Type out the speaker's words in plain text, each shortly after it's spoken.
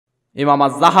ইমাম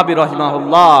আয-যাহাবী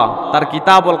রাহিমাহুল্লাহ তার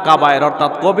কিতাবুল কাবায়ের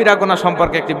অর্থাৎ কবিরা গুনাহ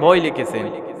সম্পর্কে একটি বই লিখেছেন।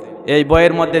 এই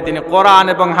বইয়ের মধ্যে তিনি কোরআন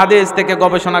এবং হাদিস থেকে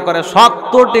গবেষণা করে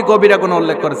 70টি কবিরা গুনাহ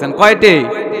উল্লেখ করেছেন। কয়টি?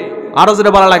 আরো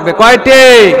জোরে বলা লাগবে, কয়টি?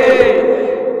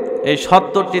 এই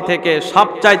 70টি থেকে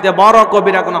সবচাইতে বড়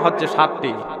কবিরা গুনাহ হচ্ছে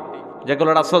 7টি,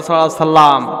 যেগুলো রাসূল সাল্লাল্লাহু আলাইহি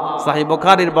ওয়াসাল্লাম সহিহ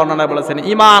বুখারীর বর্ণনায় বলেছেন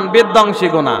ঈমান বিধ্বংসী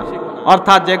গুনাহ,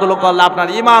 অর্থাৎ যেগুলো করলে আপনার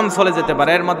ঈমান চলে যেতে পারে।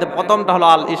 এর মধ্যে প্রথমটা হলো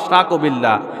আল ইশরাকু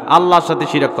বিল্লাহ, আল্লাহর সাথে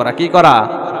শিরক করা। কি করা?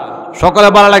 সকলে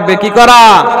বলা লাগবে, কি করা?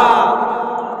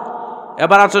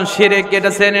 এবার আসুন শিরক,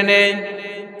 এটা জেনে নেই।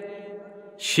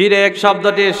 শিরক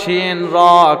শব্দটি শিন র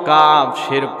কাফ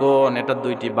শিরকুন, এটা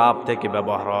দুইটি বাব থেকে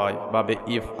ব্যবহার হয়, বাবে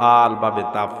ইফআল, বাবে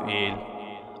তাফইল।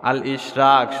 আল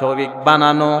ইশরাক শরীক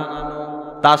বানানো,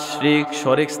 তাশরিক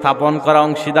শরীক স্থাপন করা,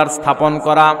 অংশীদার স্থাপন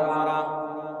করা।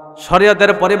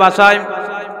 শরীয়তের পরিভাষায়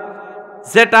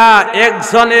যেটা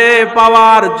একজনে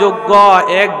পাওয়ার যোগ্য,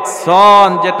 একজন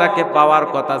যেটাকে পাওয়ার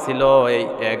কথা ছিল, এই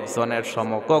একজনের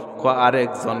সমকক্ষ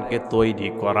আরেকজনকে তৈরি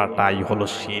করাটাই হলো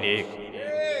শিরক।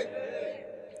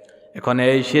 এখন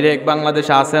এই শিরক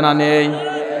বাংলাদেশে আছে না নেই?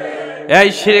 এই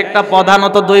শিরকটা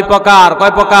প্রধানত দুই প্রকার।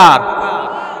 কয় প্রকার?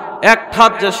 একটা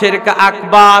হচ্ছে শিরক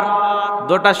আকবার,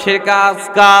 দুটা শিরক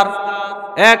আসগার।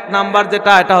 এক নাম্বার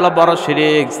যেটা, এটা হলো বড়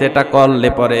শিরক, যেটা করলে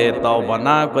পরে তওবা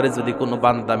না করে যদি কোনো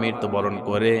বান্দা মৃত্যুবরণ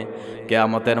করে,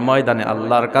 কিয়ামতের ময়দানে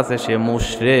আল্লাহর কাছে সে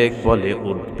মুশরিক বলে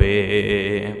উঠবে।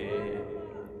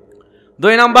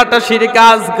 দুই নাম্বারটা শিরক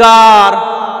আসগার।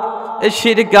 এই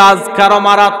শিরক আসগার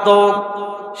মারাত্মক।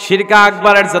 শিরক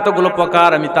আকবরের যতগুলো প্রকার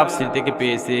আমি তাফসীর থেকে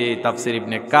পেয়েছি, তাফসীর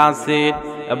ইবনে কাসির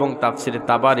এবং তাফসীর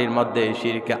তাবারির মধ্যে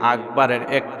শিরক আকবরের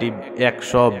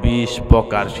 120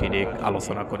 প্রকার শিরক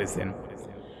আলোচনা করেছেন,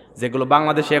 যেগুলো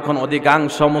বাংলাদেশে এখন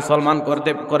অধিকাংশ মুসলমান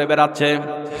করে বেড়াচ্ছে।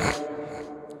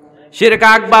 শিরক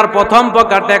আকবর প্রথম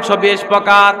প্রকারটা 120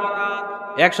 প্রকার।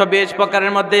 120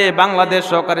 প্রকারের মধ্যে বাংলাদেশ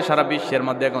সহকারে সারা বিশ্বের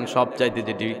মধ্যে এখন সবচাইতে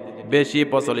যেটি বেশি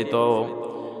প্রচলিত,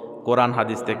 কোরআন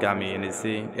হাদিস থেকে আমি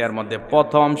এনেছি, এর মধ্যে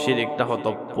প্রথম শিরকটা হতো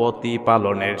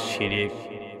প্রতিপালনের শিরক,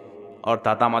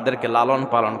 অর্থাৎ আমাদেরকে লালন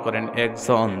পালন করেন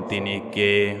একজন, তিনি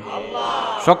কে?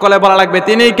 সকলে বলা লাগবে,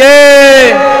 তিনি কে?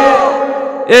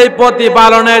 এই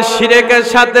প্রতিপালনের শিরকের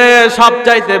সাথে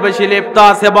সবচাইতে বেশি লিপ্ত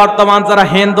আছে বর্তমান যারা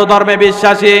হিন্দু ধর্মে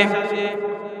বিশ্বাসী।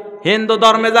 হিন্দু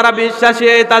ধর্মে যারা বিশ্বাসী,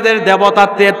 তাদের দেবতা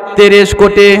 33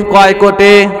 কোটি। কয়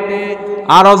কোটি?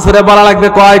 আরো জোরে বলা লাগবে,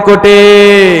 কয় কোটি?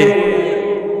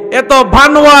 এত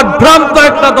ভানুয়াট ভ্রান্ত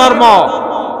একটা ধর্ম।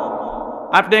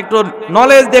 আপনি একটু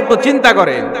নলেজ দিয়ে একটু চিন্তা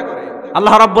করেন,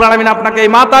 আল্লাহ রাব্বুল আলামিন আপনাকে এই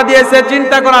মাথা দিয়েছে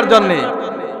চিন্তা করার জন্য।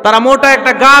 তারা মোটা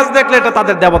একটা গাছ দেখলে এটা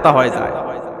তাদের দেবতা হয়ে যায়।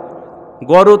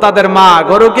 গরু তাদের মা।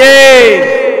 গরু কে?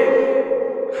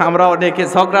 আমরা অনেকে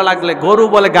ঝগড়া লাগলে গরু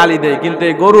বলে গালি দেয়, কিন্তু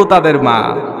এই গরু তাদের মা।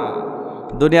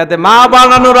 দুনিয়াতে মা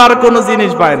বানানোর আর কোনো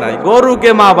জিনিস পায় নাই,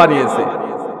 গরুকে মা বানিয়েছে।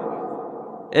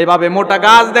 এইভাবে মোটা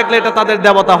গাছ দেখলে এটা তাদের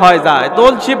দেবতা হয়ে যায়।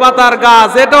 তুলসী পাতার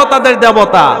গাছ, এটাও তাদের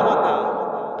দেবতা।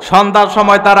 সন্ধ্যার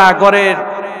সময় তারা ঘরের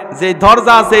যে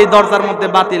দরজা আছে, এই দরজার মধ্যে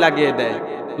বাতি লাগিয়ে দেয়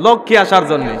লক্ষ্মী আসার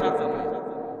জন্য।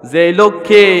 যে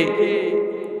লক্ষ্মী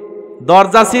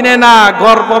দরজা চিনে না,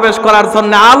 ঘর প্রবেশ করার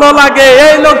জন্য আলো লাগে,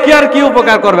 এই লক্ষ্মী আর কি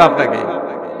উপকার করবে আপনাকে?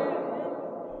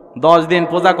 10 দিন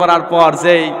পূজা করার পর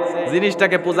যেই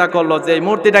জিনিসটাকে পূজা করলো, যেই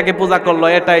মূর্তিটাকে পূজা করলো,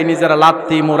 এটাই নিজেরা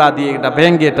লাত্তি মুড়া দিয়ে এটা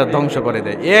ভেঙে এটা ধ্বংস করে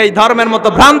দেয়। এই ধর্মের মতো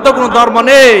ভ্রান্ত কোনো ধর্ম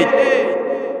নেই।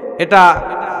 এটা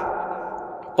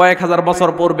কয়েক হাজার বছর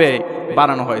পূর্বে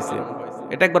বানানো হয়েছে।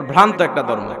 এটা একবার ভ্রান্ত একটা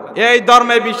ধর্ম। এই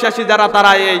ধর্মে বিশ্বাসী যারা,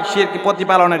 তারা এই শিরক,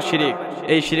 প্রতিপালনের শিরক,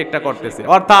 এই শিরকটা করতেছে।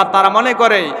 অর্থাৎ তারা মনে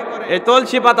করে এই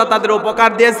তুলসী পাতা তাদের উপকার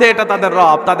দিয়েছে, এটা তাদের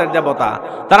রব, তাদের দেবতা।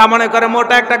 তারা মনে করে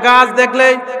মোটা একটা গাছ দেখলে,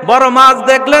 বড় মাছ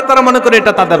দেখলে তারা মনে করে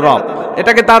এটা তাদের রব।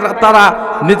 এটাকে তারা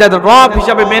নিজেদের রব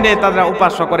হিসাবে মেনে তারা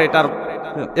উপাস্য করে, এটার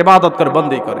ইবাদত করে,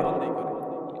 বন্দী করে।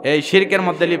 এই শিরকের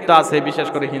মধ্যে লিপ্ত আছে বিশেষ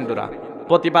করে হিন্দুরা।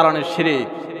 প্রতিপালনের শিরক,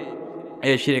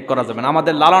 এই শিরক করা যাবে না।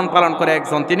 আমাদের লালন পালন করে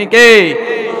একজন, তিনি কে?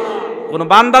 কোন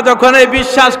বান্দা যখন এই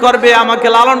বিশ্বাস করবে আমাকে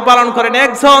লালন পালন করেন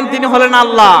একজন, তিনি হলেন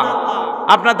আল্লাহ।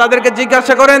 আপনারা তাদেরকে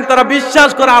জিজ্ঞাসা করেন, তারা বিশ্বাস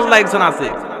করে আল্লাহ একজন আছে,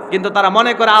 কিন্তু তারা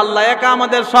মনে করে আল্লাহ একা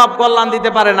আমাদের সব কল্যাণ দিতে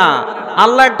পারে না।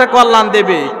 আল্লাহ একটা কল্যাণ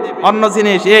দেবে, অন্য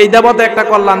জিনিস, এই দেবতা একটা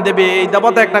কল্যাণ দেবে, এই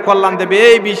দেবতা একটা কল্যাণ দেবে,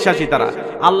 এই বিশ্বাসী তারা।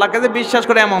 আল্লাহকে যে বিশ্বাস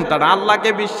করে এমনটা না, আল্লাহকে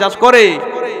বিশ্বাস করে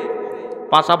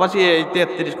পাশাপাশি এই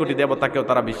 33 কোটি দেবতাকেও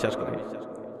তারা বিশ্বাস করে।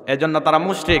 এজন্য তারা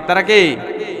মুশরিক। তারা কি?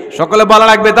 সকলে বলা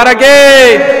লাগবে, তারা কি?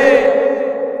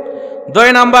 2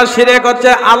 নাম্বার শিরক হচ্ছে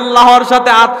আল্লাহর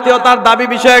সাথে আত্মীয়তার দাবি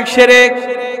বিষয়ক শিরক।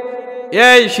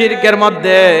 এই শিরকের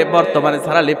মধ্যে বর্তমানে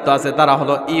যারা লিপ্ত আছে তারা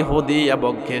হলো ইহুদি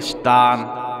এবং খ্রিস্টান।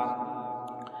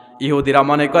 ইহুদিরা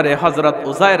মনে করে হযরত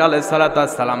উযাইর আলাইহিস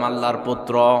সালাম আল্লাহর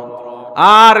পুত্র,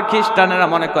 আর খ্রিস্টানেরা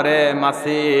মনে করে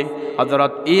মাসিহ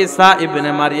হযরত ঈসা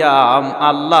ইবনে মারইয়াম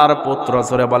আল্লাহর পুত্র।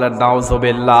 জোরে বলেন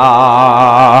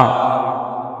নাউজুবিল্লাহ।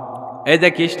 এই যে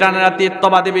খ্রিস্টানেরা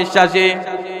তৃতীয়বাদী বিশ্বাসী,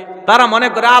 তারা মনে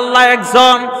করে আল্লাহ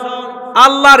একজন,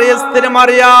 আল্লাহর স্ত্রী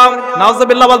মারইয়াম,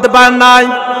 নাউজুবিল্লাহ বলতে পারেন নাই,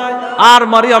 আর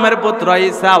মারইয়ামের পুত্র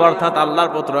ঈসা অর্থাৎ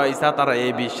আল্লাহর পুত্র ঈসা। তারা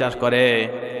এই বিশ্বাস করে,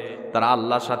 তারা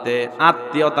আল্লাহর সাথে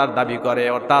আত্মীয়তার দাবি করে,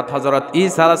 অর্থাৎ হযরত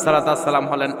ঈসা আলাইহিস সালাম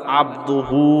হলেন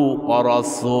আবদুহু ওয়া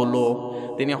রাসূলুহু,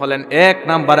 তিনি হলেন 1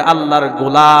 নম্বরে আল্লাহর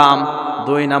গোলাম,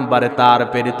 2 নম্বরে তার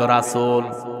প্রেরিত রাসূল।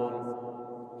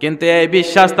 কিন্তু এই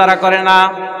বিশ্বাস তারা করে না।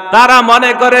 তারা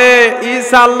মনে করে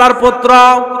ঈসা আল্লাহর পুত্র,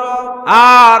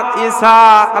 আর ঈসা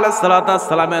আলাইহিস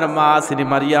সালামের মা শ্রী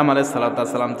মারইয়াম আলাইহিস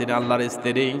সালাম তিনি আল্লাহর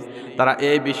স্ত্রী। তারা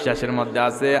এই বিশ্বাসের মধ্যে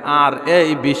আছে, আর এই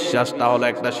বিশ্বাসটা হলো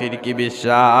একটা শিরকি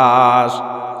বিশ্বাস।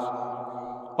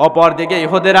 অপরদিকে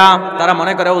ইহুদিরা তারা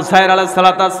মনে করে উযাইর আলাইহিস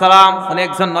সালাম উনি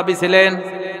একজন নবী ছিলেন,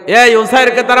 এই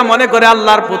উযাইরকে তারা মনে করে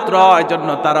আল্লাহর পুত্র, এজন্য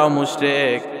তারাও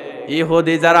মুশরিক।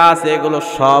 ইহুদি যারা আছে এগুলো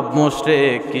সব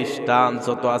মুশরিক, খ্রিস্টান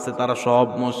যত আছে তারা সব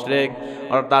মুশরিক।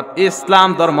 অর্থাৎ ইসলাম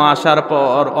ধর্ম আসার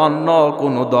পর অন্য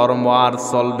কোন ধর্ম আর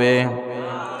চলবে?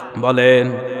 বলেন,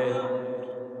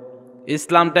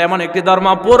 ইসলামটা এমন একটি ধর্ম,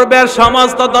 পূর্বের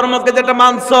সমস্ত ধর্মকে যেটা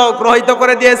মাংস গ্রহিত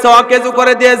করে দিয়েছে, অকেজু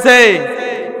করে দিয়েছে।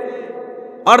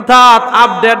 অর্থাৎ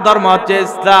আপডেট ধর্ম হচ্ছে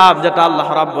ইসলাম, যেটা আল্লাহ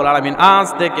রাব্বুল আলামিন আজ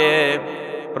থেকে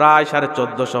প্রায়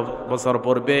 1450 বছর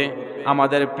পূর্বে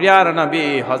আমাদের প্রিয় নবী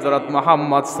হযরত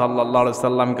মুহাম্মদ সাল্লাল্লাহু আলাইহি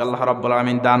সাল্লামকে আল্লাহ রাব্বুল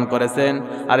আলামিন দান করেছেন।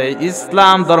 আর এই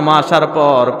ইসলাম ধর্ম আসার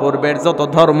পর পূর্বের যত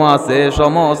ধর্ম আছে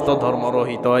সমস্ত ধর্ম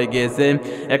রহিত হয়ে গিয়েছে।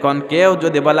 এখন কেউ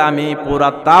যদি বলে আমি পুরা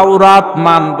তাওরাত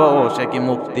মানব, সে কি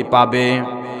মুক্তি পাবে?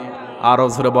 আরো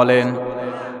জোরে বলেন।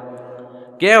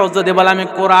 কেউ যদি বলে আমি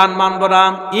কোরআন মানব না,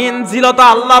 ইনজিল তো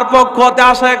আল্লাহর পক্ষ হতে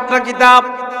আসা একটা কিতাব,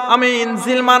 আমি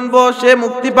ইনজিল মানব, সে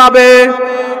মুক্তি পাবে?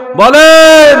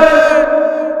 বলেন,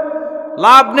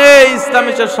 লাভ নেই। ইসলাম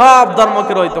এসে সব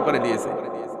ধর্মকে রহিত করে দিয়েছে।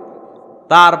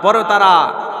 তারপরে তারা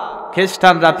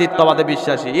খ্রিস্টানরা তৃতীয়বাদে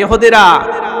বিশ্বাসী, ইহুদিরা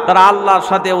তারা আল্লাহর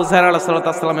সাথে উযাইর আলাইহিস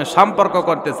সালামের সম্পর্ক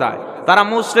করতে চায়। তারা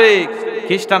মুশরিক,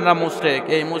 খ্রিস্টানরা মুশরিক।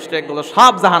 এই মুশরিকগুলো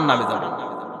সব জাহান্নামে যাবে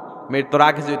মৃত্যুর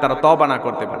আগে যদি তারা তওবা না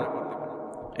করতে পারে।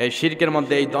 এই শিরকের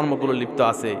মধ্যে এই ধর্মগুলো লিপ্ত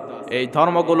আছে। এই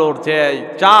ধর্মগুলোর যে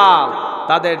চাল,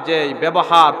 তাদের যে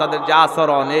ব্যবহার, তাদের যে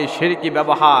আচরণ, এই শিরকি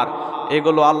ব্যবহার,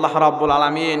 এগুলো আল্লাহ রাব্বুল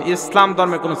আলামিন ইসলাম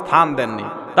ধর্মে কোনো স্থান দেননি।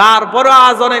 তারপরে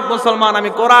আজ অনেক মুসলমান, আমি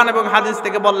কোরআন এবং হাদিস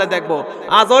থেকে বললে দেখবো,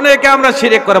 আজ অনেকে আমরা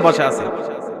শিরক করে বসে আছি।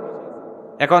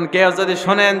 এখন কেউ যদি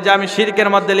শোনেন যে আমি শিরকের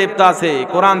মধ্যে লিপ্ত আছি,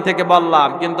 কোরআন থেকে বললাম,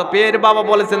 কিন্তু পীর বাবা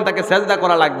বলেছেন তাকে সেজদা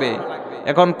করা লাগবে।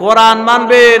 এখন কোরআন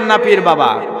মানবেন না পীর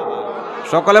বাবা?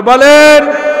 সকলে বলেন,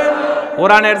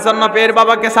 কোরআনের জন্য পীর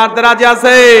বাবাকে ছাড়তে রাজি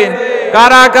আছেন?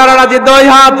 কারা কারা রাজি? 2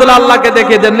 হাত তুলে আল্লাহকে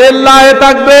দেখিয়ে দেন, লিল্লাহি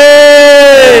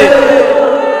তাকবীর।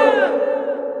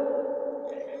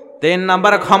 3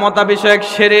 নাম্বার ক্ষমতা বিষয়ক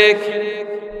শিরক।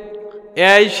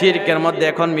 এই শিরকের মধ্যে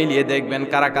এখন মিলিয়ে দেখবেন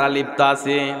কারা কারা লিপ্ত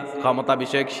আছে। ক্ষমতা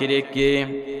বিষয়ক শিরক কি?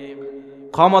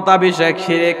 ক্ষমতা বিষয়ক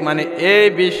শিরক মানে এই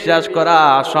বিশ্বাস করা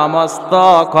সমস্ত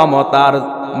ক্ষমতার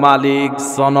মালিক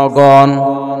জনগণ।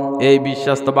 এই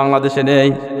বিশ্বাস তো বাংলাদেশে নেই।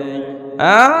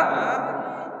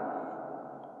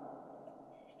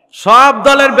 সব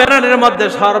দলের ব্যানারের মধ্যে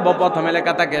সর্বপ্রথম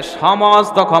লেখা থাকে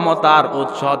সমস্ত ক্ষমতার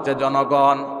উৎস হচ্ছে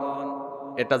জনগণ।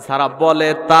 এটা যারা বলে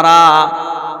তারা,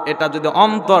 এটা যদি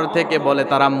অন্তর থেকে বলে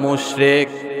তারা মুশরিক।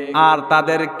 আর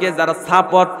তাদেরকে যারা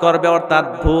সাপোর্ট করবে অর্থাৎ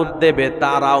ভোট দেবে,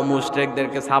 তারাও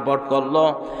মুশরিকদেরকে সাপোর্ট করলো।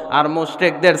 আর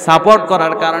মুশরিকদের সাপোর্ট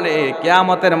করার কারণে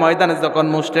কিয়ামতের ময়দানে যখন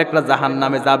মুশরিকরা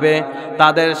জাহান্নামে যাবে,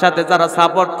 তাদের সাথে যারা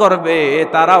সাপোর্ট করবে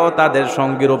তারাও তাদের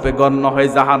সঙ্গী রূপে গণ্য হয়ে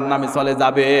জাহান্নামে চলে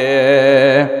যাবে।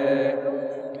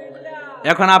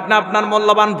 এখন আপনি আপনার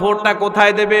মূল্যবান ভোটটা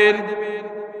কোথায় দেবেন?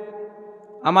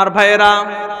 আমার ভাইয়েরা,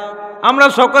 আমরা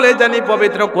সকলে জানি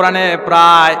পবিত্র কোরআনে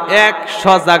প্রায়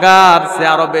 100 জায়গার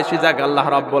চেয়ে আরো বেশি জায়গা আল্লাহ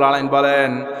রাব্বুল আলামিন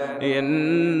বলেন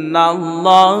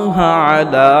ইন্নাল্লাহা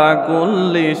আলা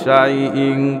কুল্লি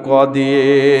শাইইন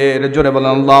কাদির। জোরে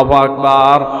বলেন আল্লাহু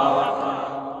আকবার।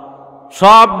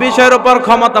 সব বিষয়ের উপর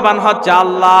ক্ষমতাবান হচ্ছে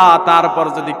আল্লাহ। তারপর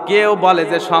যদি কেউ বলে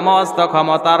যে সমস্ত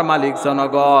ক্ষমতার মালিক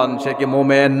জনগণ, সে কি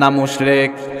মুমিন না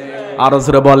মুশরিক? আরো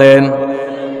জোরে বলেন।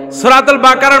 সূরাতুল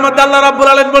বাকারার মধ্যে আল্লাহ রাব্বুল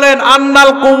আলামিন বলেন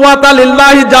আন্নাল কুওয়াতা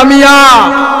লিল্লাহি জামিয়া,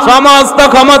 সমস্ত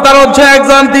ক্ষমতার উৎস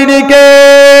একজন, তিনি কে?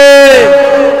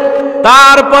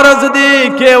 তারপরে যদি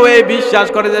কেউ এই বিশ্বাস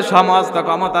করে যে সমস্ত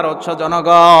ক্ষমতার উৎস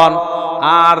জনগণ,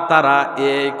 আর তারা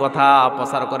এই কথা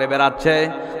প্রচার করে বেড়াচ্ছে,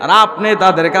 আর আপনি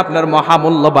তাদেরকে আপনার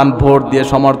মহামূল্যবান ভোট দিয়ে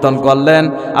সমর্থন করলেন,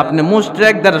 আপনি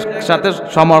মুশরিকদের সাথে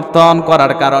সমর্থন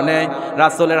করার কারণে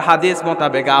রাসূলের হাদিস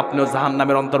মোতাবেক আপনিও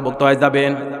জাহান্নামের অন্তর্ভুক্ত হয়ে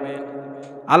যাবেন।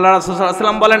 আল্লাহ রাসূল সাল্লাল্লাহু আলাইহি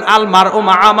ওয়াসাল্লাম বলেন আল মারউ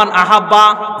মা'a মান আহাব্বা,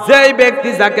 যেই ব্যক্তি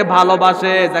যাকে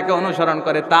ভালোবাসে, যাকে অনুসরণ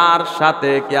করে, তার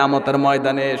সাথে কিয়ামতের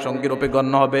ময়দানে সঙ্গী রূপে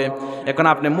গণ্য হবে। এখন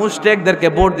আপনি মুশরিকদেরকে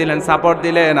ভোট দিলেন, সাপোর্ট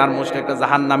দিলেন, আর মুশরিকরা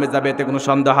জাহান্নামে যাবে, এতে কোনো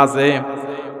সন্দেহ আছে?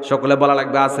 সকলে বলা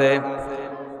লাগবে আছে।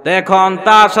 তো এখন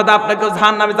তার সাথে আপনাকে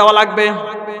জাহান্নামে যাওয়া লাগবে।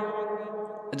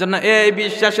 এজন্য এই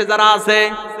বিশ্বাসে যারা আছে,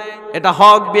 এটা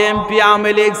হক বিএনপি,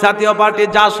 আওয়ামী লীগ, জাতীয় পার্টি,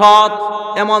 জাসদ,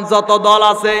 এমন যত দল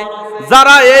আছে,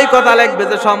 যারা এই কথা লিখবে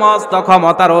যে সমস্ত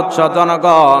ক্ষমতার উৎস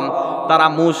জনগণ, তারা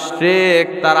মুশরিক,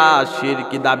 তারা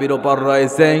শিরকি দাবির উপর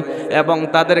রয়েছে, এবং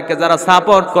তাদেরকে যারা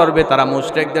সাপোর্ট করবে, তারা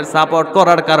মুশরিকদের সাপোর্ট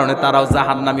করার কারণে তারাও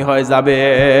জাহান্নামী হয়ে যাবে।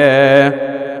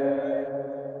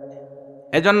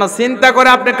 এজন্য চিন্তা করে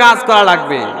আপনি কাজ করা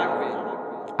লাগবে।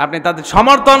 আপনি তাদের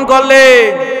সমর্থন করলে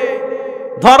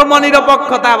ধর্ম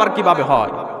নিরপেক্ষতা আবার কিভাবে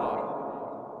হয়?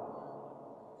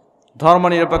 ধর্ম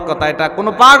নিরপেক্ষতা এটা কোন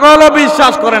পাগলও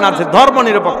বিশ্বাস করে না যে ধর্ম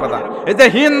নিরপেক্ষতা। এই যে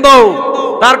হিন্দু,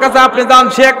 তার কাছে আপনি যান,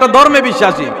 সে একটা ধর্মে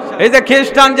বিশ্বাসী। এই যে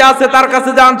খ্রিস্টান যে আছে, তার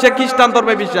কাছে যান, সে খ্রিস্টান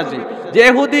ধর্মে বিশ্বাসী। যে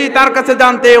ইহুদি, তার কাছে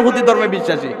যান, তে ইহুদি ধর্মে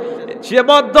বিশ্বাসী। সে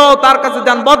বৌদ্ধ, তার কাছে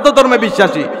যান, বৌদ্ধ ধর্মে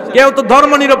বিশ্বাসী। কেউ তো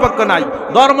ধর্ম নিরপেক্ষ নাই।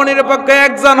 ধর্ম নিরপেক্ষ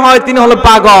একজন হয়, তিনি হলো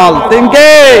পাগল। তিনি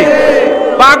কে?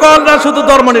 পাগলরা শুধু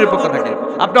ধর্ম নিরপেক্ষ থাকে।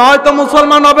 আপনি হয়তো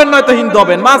মুসলমান হবেন, নয়তো হিন্দু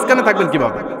হবেন, মাঝখানে থাকবেন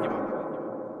কিভাবে?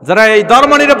 যারা এই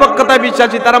ধর্ম নিরপেক্ষতায়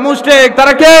বিশ্বাসী, তারা মুশরিক।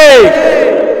 তারা কে?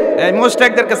 এই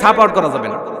মুশরিকদেরকে সাপোর্ট করা যাবে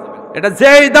না। এটা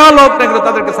যেই দল হোক না কেন,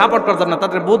 তাদেরকে সাপোর্ট করা যাবে না,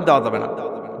 তাদের ভোট দেওয়া যাবে না।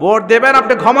 ভোট দেবেন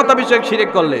আপনি ক্ষমতা বিষয়ক শিরক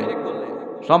করলেন।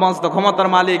 সমস্ত ক্ষমতার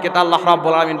মালিক এটা আল্লাহ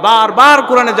রাব্বুল আলামিন বারবার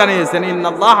কোরআনে জানিয়েছেন,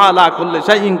 ইন্নাল্লাহা আলা কুল্লি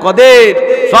শাইইন কাদির।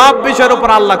 সব বিষয়ের উপর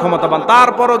আল্লাহ ক্ষমতাবান।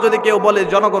 তারপরও যদি কেউ বলে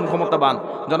জনগণ ক্ষমতাবান,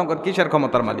 জনগণ কিসের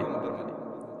ক্ষমতার মালিক?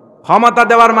 ক্ষমতা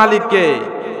দেওয়ার মালিক কে?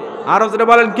 আরো জোরে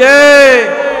বলেন কে?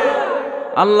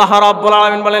 আল্লাহ রাব্বুল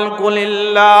আলামিন বলেন,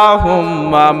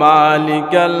 কুলিল্লাহুম্মা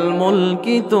মালিকাল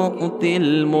মুলকি তুতিল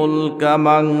মুলকা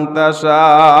মান তাশা।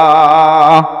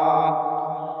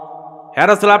 হে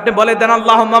রাসূল, আপনি বলে দেন,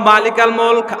 আল্লাহুম্মা মালিকাল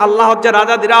মুলক, আল্লাহ হচ্ছে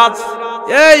রাজাধিরাজ।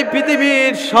 এই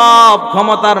পৃথিবীর সব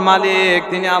ক্ষমতার মালিক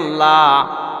তিনি আল্লাহ।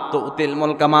 তুতিল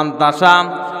মুলকা মান তাশা,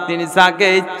 তিনি যাকে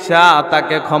ইচ্ছা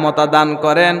তাকে ক্ষমতা দান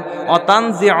করেন।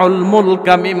 অতানজিউল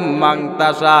মুলকা মিম্মান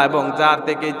তাশা, এবং যার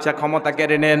থেকে ইচ্ছা ক্ষমতা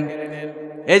কেড়ে নেন।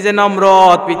 এই যে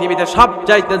নমরুদ, পৃথিবীতে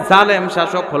সবচাইতে জালেম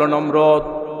শাসক হলো নমরুদ।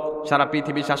 সারা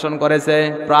পৃথিবী শাসন করেছে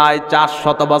প্রায়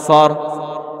 400 বছর।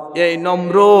 এই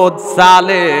নমরুদ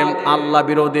জালেম, আল্লাহ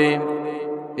বিরোধী,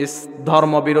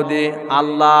 ধর্ম বিরোধী,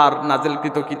 আল্লাহর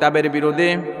নাজিলকৃত কিতাবের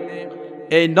বিরোধী।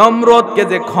 এই নমরুদকে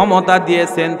যে ক্ষমতা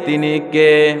দিয়েছেন তিনি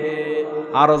কে?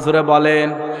 আরো জোরে বলেন।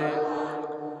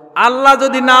 আল্লাহ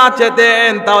যদি না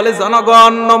চেতেন তাহলে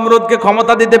জনগণ নমরুদকে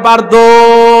ক্ষমতা দিতে পারত।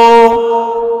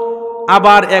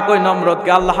 আবার একই নমরুদকে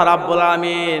আল্লাহ রাব্বুল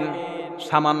আলামিন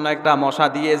সামান্য একটা মশা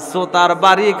দিয়ে জোতার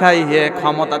বাড়ি খাইয়ে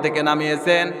ক্ষমতা থেকে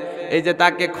নামিয়েছেন। এই যে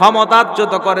তাকে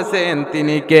ক্ষমতাচ্যুত করেছেন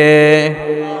তিনি কে?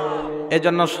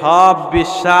 এজন্য সব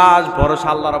বিশ্বাস ভরসা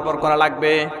আল্লাহর উপর করা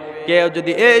লাগবে। কেউ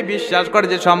যদি এই বিশ্বাস করে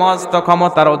যে সমস্ত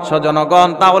ক্ষমতার উৎস জনগণ,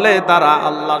 তাহলে তারা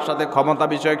আল্লাহর সাথে ক্ষমতা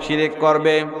বিষয়ক শিরক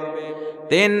করবে।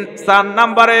 4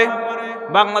 নম্বরে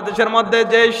বাংলাদেশের মধ্যে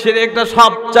যে শিরকটা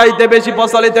সবচাইতে বেশি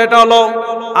প্রচলিত, এটা হলো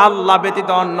আল্লাহ ব্যতীত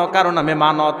অন্য কারো নামে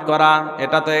মানত করা।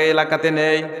 এটা তো এই এলাকাতে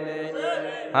নেই।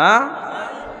 হ্যাঁ,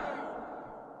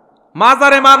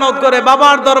 মাজারে মানত করে,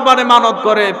 বাবার দরবারে মানত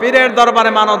করে, পীরের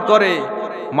দরবারে মানত করে।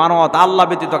 মানত আল্লাহ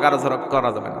ব্যতীত কারো করা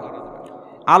যাবে না।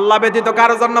 আল্লাহ ব্যতীত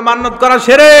কারোর জন্য মানত করা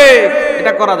শিরক,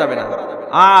 এটা করা যাবে না।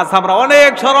 আজ আমরা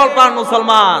অনেক সরল প্রাণ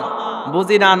মুসলমান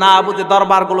বুঝি না, না বুঝি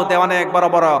দরবারগুলোতে অনেক বড়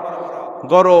বড়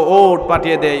গরু ওট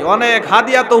পাঠিয়ে দেই, অনেক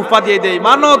হাদিয়া তোহফা দিয়ে দেই,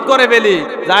 মানত করে ফেলি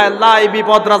যে আল্লাহ এই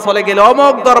বিপদরা চলে গেলে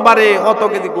অমুক দরবারে অত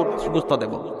কেজি গুস্ত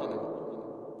দেব।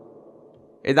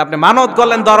 এই যে আপনি মানত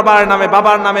করলেন দরবারের নামে,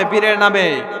 বাবার নামে, পীরের নামে,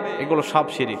 এগুলো সব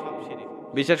শিরক।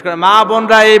 বিশেষ করে মা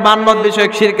বোনরা এই মানত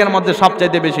বিষয়ক শিরকের মধ্যে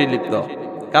সবচাইতে বেশি লিপ্ত।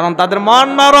 কারণ তাদের মন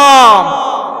নরম,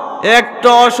 একটু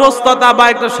অসুস্থতা বা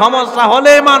একটু সমস্যা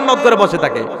হলেই মানত করে বসে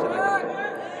থাকে।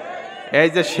 এই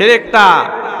যে শিরকটা,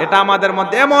 এটা আমাদের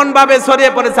মধ্যে এমন ভাবে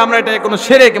ছড়িয়ে পড়েছে, আমরা এটা কোনো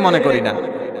শিরক মনে করি না।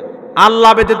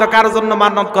 আল্লাহ ব্যতীত কারোর জন্য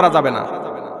মানত করা যাবে না।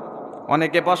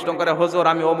 অনেকে প্রশ্ন করে, হুজুর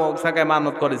আমি অমুক জায়গায়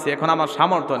মানত করেছি, এখন আমার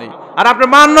সামর্থ্য নেই। আর আপনার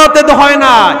মানতে তো হয়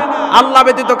না। আল্লাহ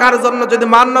ব্যতীত কারোর জন্য যদি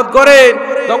মানত করেন,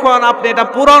 তখন আপনি এটা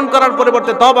পূরণ করার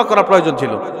পরিবর্তে তওবা করা প্রয়োজন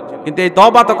ছিল, কিন্তু এই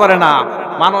তওবা তো করে না।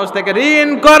 মানুষ থেকে ঋণ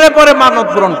করে পরে মানত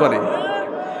পূরণ করে।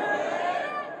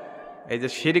 এই যে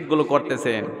শিরক গুলো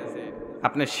করতেছেন,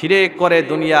 আপনি শিরক করে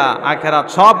দুনিয়া আখিরাত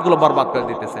সবগুলো বরবাদ করে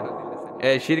দিতেছেন।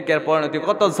 এই শিরকের পরিণতি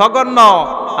কত জঘন্য।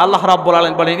 আল্লাহ রাব্বুল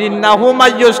আলামিন বলেন, ইন্নাহু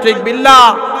মাইয়ুশরিক বিল্লাহ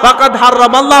ফাকাদ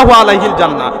হারামাল্লাহু আলাইহিল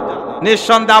জান্নাহ।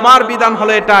 নিঃসন্দেহে আমার বিধান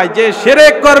হলো এটাই, যে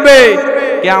শিরক করবে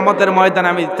কিয়ামতের ময়দানে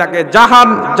আমি তাকে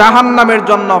জাহান্নামের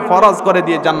জন্য ফরজ করে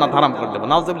দিয়ে জান্নাত হারাম করে দেব।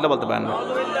 নাউজুবিল্লাহ বলতে পারেন না?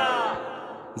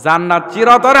 জান্নাত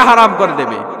চিরতরে হারাম করে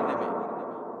দেবে।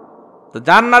 তো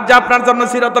জান্নাত যে আপনার জন্য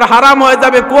চিরতরে হারাম হয়ে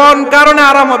যাবে, কোন কারণে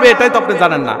হারাম হবে এটাই তো আপনি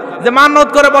জানেন না। যে মান্নত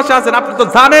করে বসে আছেন, আপনি তো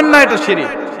জানেন না এটা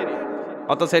শিরক,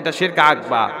 অথচ এটা শিরক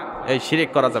আকবার, এই শিরক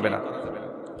করা যাবে না।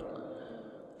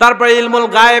 তারপরে ইলমুল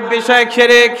গায়েব বিষয়ক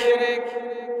শিরক,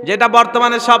 যেটা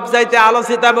বর্তমানে সবচাইতে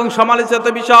আলোচিত এবং সমালোচিত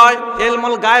বিষয়,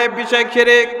 ইলমুল গায়েব বিষয়ক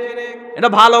শিরক। এটা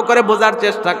ভালো করে বোঝার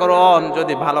চেষ্টা করুন,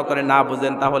 যদি ভালো করে না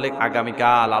বুঝেন তাহলে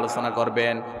আগামীকাল আলোচনা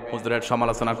করবেন, হুজুরের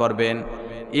সমালোচনা করবেন।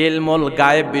 ইলমুল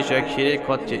গায়েব বিষয়ক শিরক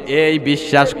হচ্ছে এই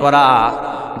বিশ্বাস করা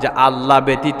যে আল্লাহ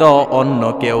ব্যতীত অন্য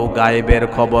কেউ গায়েবের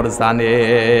খবর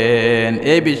জানেন।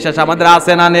 এই বিশ্বাস আমাদের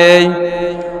আছে না নেই?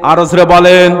 আরো জোরে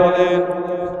বলেন।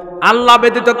 আল্লাহ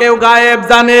ব্যতীত কেউ গায়েব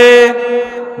জানে?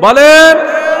 বলেন।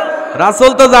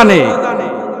 রাসূল তো জানে,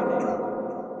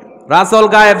 রাসূল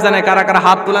গায়েব জানে। কারা কারা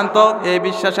হাত তুলেন তো এই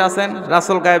বিশ্বাসে আছেন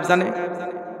রাসূল গায়েব জানে?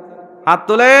 হাত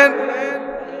তুলেন।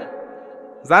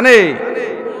 জানে?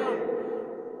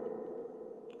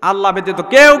 আল্লাহ ব্যতীত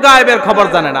কেউ গায়েবের খবর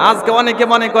জানে না। আজকে অনেকে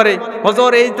মনে করে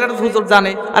হুজুর এইটা হুজুর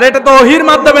জানে, আর এটা তো ওহীর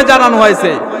মাধ্যমে জানানো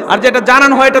হয়েছে, আর যেটা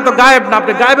জানানো হয় এটা তো গায়েব না।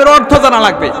 আপনি গায়েবের অর্থ জানা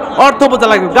লাগবে, অর্থ বোঝা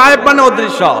লাগবে। গায়েব মানে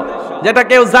অদৃশ্য, যেটা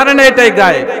কেউ জানে না, এটাই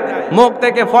গায়েব। মুখ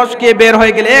থেকে ফসকে বের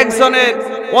হয়ে গেলে একজনের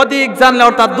অধিক জানলে,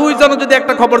 অর্থাৎ দুইজনও যদি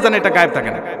একটা খবর জানে, এটা গায়েব থাকে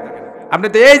না। আপনি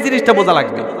তো এই জিনিসটা বোঝা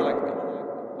লাগবে।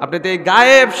 আপনি তো এই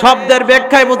গায়েব শব্দের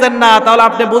ব্যাখ্যায় বুঝেন না, তাহলে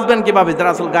আপনি বুঝবেন কিভাবে যে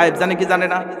রাসূল গায়েব জানে কি জানে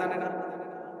না?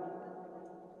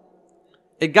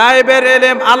 এই গায়েবের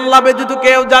ইলম আল্লাহ ব্যতীত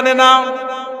কেউ জানে না।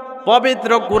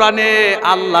 পবিত্র কোরআনে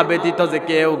আল্লাহ ব্যতীত যে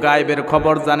কেউ গায়েবের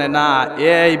খবর জানে না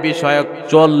এই বিষয়ক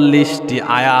 40টি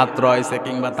আয়াত রয়েছে,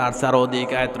 কিংবা তার চেয়ে অধিক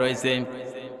আয়াত রয়েছে।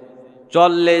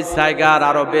 40 জায়গার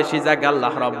আরো বেশি জায়গা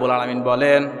আল্লাহ রাব্বুল আলামিন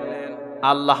বলেন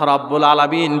আল্লাহ রাব্বুল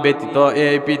আলামিন ব্যতীত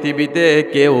এই পৃথিবীতে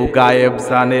কেউ গায়েব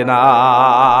জানে না।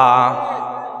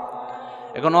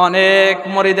 এখন অনেক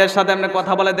মুরিদের সাথে আপনি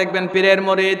কথা বলে দেখবেন, পীরের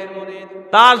মুরিদ,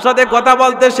 তার সাথে কথা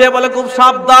বলতে সে বলে খুব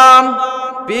সাবধান,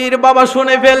 পীর বাবা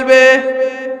শুনে ফেলবে।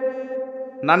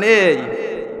 না নেই?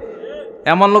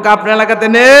 এমন লোক আপনার এলাকাতে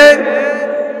নেই?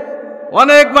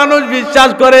 অনেক মানুষ বিশ্বাস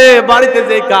করে বাড়িতে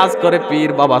যে কাজ করে পীর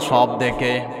বাবা সব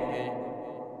দেখে।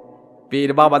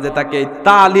 পীর বাবা যে তাকে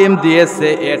তালিম দিয়েছে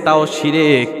এটাও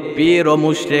শিরক, পীর ও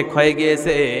মুশরিক হয়ে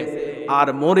গিয়েছে। আর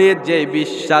মুরিদ যে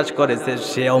বিশ্বাস করেছে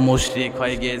সেও মুশরিক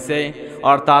হয়ে গিয়েছে।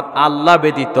 অর্থাৎ আল্লাহ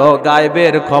ব্যতীত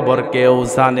গায়েবের খবর কেউ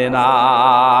জানে না।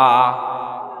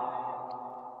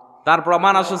 তার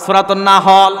প্রমাণ আছে সূরাতুন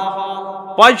নাহল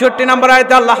 65 নম্বর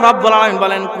আয়াতে আল্লাহ রাব্বুল আলামিন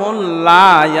বলেন কুল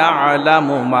লা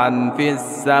ইয়ালামু মান ফিস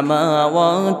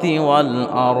সামাওয়াতি ওয়াল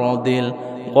আরদিল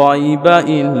গায়বা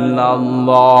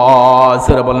ইল্লাল্লাহ।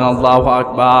 সূরা বলেন আল্লাহু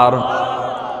আকবার।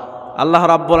 আল্লাহ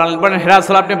রাব্বুল আলামিন বলেন হে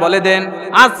রাসূল আপনি বলে দেন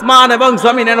আসমান এবং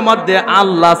জমিনের মধ্যে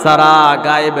আল্লাহ ছাড়া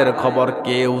গায়েবের খবর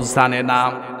কেউ জানে না।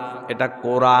 এটা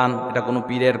কোরআন, এটা কোনো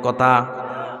পীরের কথা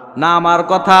না, আমার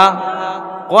কথা,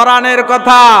 কোরআনের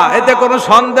কথা। এতে কোনো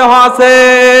সন্দেহ আছে?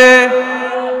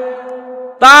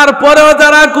 তারপরেও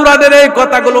যারা কোরআনের এই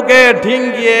কথাগুলোকে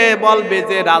ঢিঙ্গিয়ে বলবে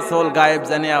যে রাসূল গায়েব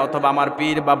জানে অথবা আমার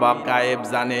পীর বাবা গায়েব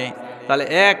জানে, তাহলে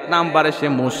 1 নম্বরে সে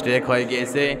মুশরিক হয়ে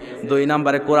গিয়েছে, 2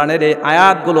 নম্বরে কোরআনের এই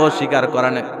আয়াতগুলো অস্বীকার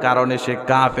করার কারণে সে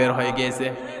কাফের হয়ে গিয়েছে।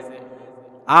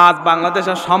 আজ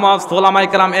বাংলাদেশের সমস্ত উলামায়ে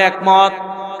কেরাম একমত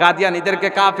কাদিয়ানীদেরকে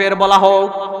কাফের বলা হোক,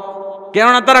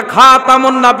 কেননা তারা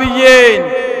খাতামুন নবিয়্যিন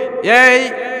এই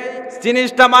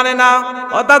জিনিসটা মানে না,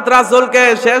 অর্থাৎ রাসূলকে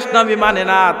শেষ নবী মানে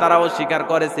না। তারা অস্বীকার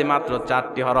করেছে মাত্র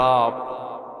 4টি হরফ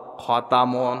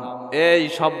খতামুন, এই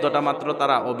শব্দটা মাত্র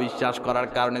তারা অবিশ্বাস করার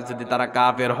কারণে যদি তারা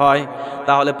কাফের হয়,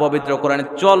 তাহলে পবিত্র কোরআনে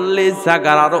 40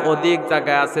 জায়গার আরো অধিক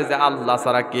জায়গায় আছে যে আল্লাহ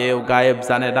ছাড়া কেউ গায়েব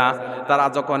জানে না। তারা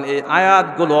যখন এই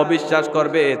আয়াতগুলো অবিশ্বাস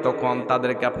করবে তখন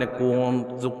তাদেরকে আপনি কোন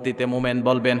যুক্তিতে মুমিন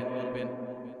বলবেন?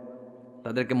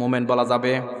 তাদেরকে মুমিন বলা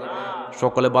যাবে?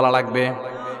 সকলে বলা লাগবে।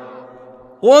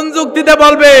 কোন যুক্তিতে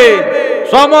বলবে?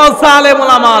 সমস্ত আলেম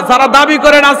ওলামা যারা দাবি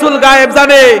করে রাসূল গায়েব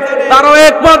জানে তারাও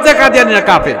একমত যে কাদিয়ানীরা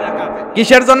কাফের।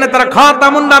 কিসের জন্য? তারা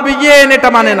খাতামুন নবিয়্যিন এটা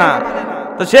মানে না।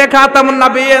 তো সে খাতামুন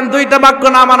নবিয়্যিন 2টা বাক্য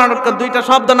না মানার, 2টা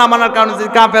শব্দ না মানার কারণে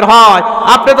যদি কাফের হয়,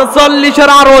 আপনি তো 40-এর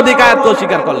আরো অধিক আয়াত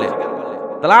অস্বীকার করলেন।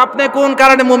 তাহলে আপনি কোন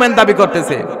কারণে মুমিন দাবি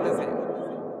করতেছে?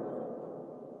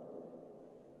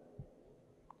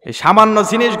 এই সামান্য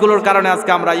জিনিসগুলোর কারণে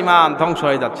আজকে আমরা ঈমান ধ্বংস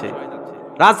হয়ে যাচ্ছে।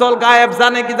 রাসূল গায়েব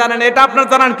জানে কি জানেন, এটা আপনার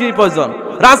জানার কি প্রয়োজন?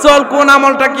 রাসূল কোন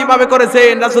আমলটা কিভাবে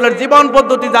করেছেন, রাসূলের জীবন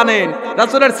পদ্ধতি জানেন,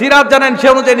 রাসূলের সিরাত জানেন, সে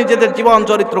অনুযায়ী নিজেদের জীবন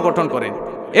চরিত্র গঠন করেন।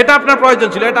 এটা আপনার প্রয়োজন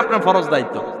ছিল, এটা আপনার ফরজ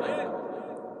দায়িত্ব,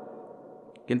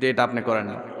 কিন্তু এটা আপনি করেন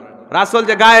না। রাসূল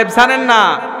যে গায়েব জানেন না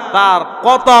তার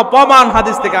কত প্রমাণ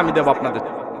হাদিস থেকে আমি দেব আপনাদের।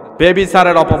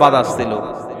 বেবিচারের অপবাদ আসছিল,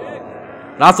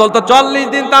 রাসূল তো 40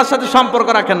 দিন তার সাথে সম্পর্ক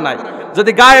রাখেন নাই।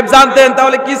 যদি গায়েব জানতেন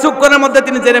তাহলে কিছুক্ষণের মধ্যে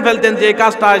তিনি জেনে ফেলতেন যে এই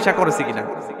কাজটা আয়েশা করেছে কিনা,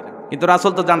 কিন্তু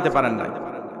রাসূল তো জানতে পারেন নাই।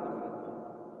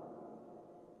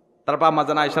 তারপর আম্মা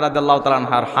জান আয়েশা রাদিয়াল্লাহু তাআলা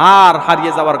আনহার হার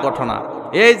হারিয়ে যাওয়ার ঘটনা,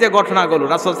 এই যে ঘটনাগুলো,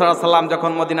 রাসূল সাল্লাল্লাহু আলাইহি সাল্লাম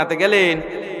যখন মদিনাতে গেলেন,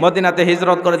 মদিনাতে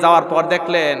হিজরত করে যাওয়ার পর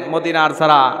দেখলেন মদিনার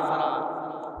যারা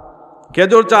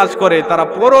খেজুর চাষ করে তারা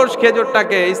পুরুষ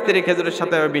খেজুরটাকে স্ত্রী খেজুরের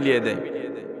সাথে মিলিয়ে দেয়।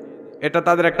 এটা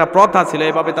তাদের একটা প্রথা ছিল,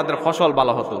 এইভাবে তাদের ফসল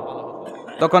ভালো হতো।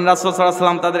 তখন রাসূল সাল্লাল্লাহু আলাইহি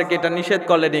সাল্লাম তাদেরকে এটা নিষেধ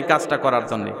করলেন এই কাজটা করার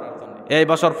জন্য। এই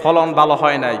বছর ফলন ভালো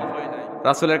হয় নাই।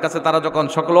 রাসূলের কাছে তারা যখন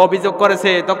সকল অভিযোগ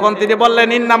করেছে তখন তিনি বললেন,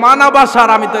 ইন্নামা আনা বাশার,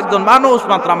 আমি তো একজন মানুষ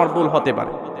মাত্র, আমার ভুল হতে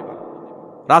পারে।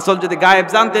 রাসূল যদি গায়েব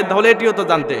জানতেন তাহলে এটিও তো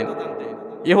জানতেন।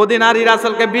 ইহুদি নারী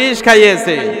রাসূলকে বিষ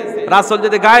খাইয়েছে, রাসূল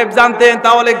যদি গায়েব জানতেন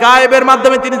তাহলে গায়েবের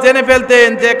মাধ্যমে তিনি জেনে ফেলতেন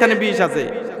যে এখানে বিষ আছে।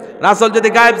 রাসূল যদি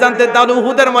গায়েব জানতেন তাহলে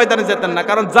উহুদের ময়দানে যেতেন না,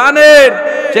 কারণ জানেন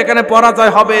সেখানে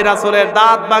পরাজয় হবে, রাসূলের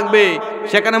দাঁত ভাঙবে,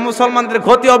 সেখানে মুসলমানদের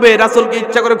ক্ষতি হবে। রাসূল কি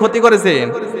ইচ্ছা করে ক্ষতি করেছেন?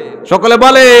 সকলে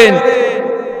বলেন।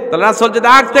 তাহলে রাসূল যদি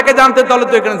আগ থেকে জানতেন তাহলে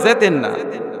তো এখানে যেতেন না।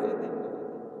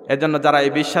 এজন্য যারা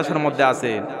এই বিশ্বাসের মধ্যে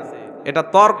আছেন, এটা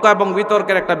তর্ক এবং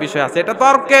বিতর্কের একটা বিষয় আছে, এটা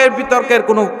তর্কের বিতর্কের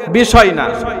কোনো বিষয় না।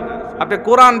 আপনি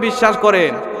কোরআন বিশ্বাস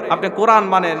করেন, আপনি কোরআন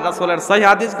মানেন, রাসূলের সহিহ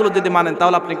হাদিসগুলো যদি মানেন,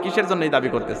 তাহলে আপনি কিসের জন্য এই দাবি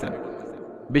করতেছেন?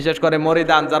 বিশেষ করে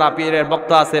মরিদান যারা পীরের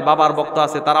ভক্ত আছে, বাবার ভক্ত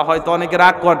আছে, তারা হয়তো অনেকে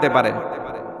রাগ করতে পারেন।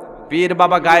 পীর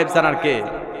বাবা গায়েব জানার কে?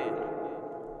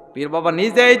 পীর বাবা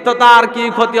নিজেই তো, তার কি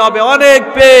ক্ষতি হবে? অনেক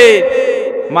পীর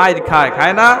মাইর খায়,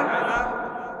 খায় না?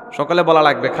 সকলে বলা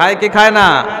লাগবে, খায় কি খায় না?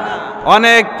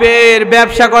 অনেক পীর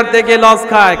ব্যবসা করতে গিয়ে লস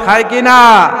খায়, খায় কি না?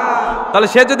 তাহলে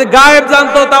সে যদি গায়েব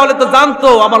জানতো তাহলে তো জানতো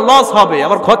আমার লস হবে,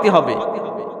 আমার ক্ষতি হবে,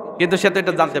 কিন্তু সে তো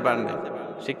এটা জানতে পারে না।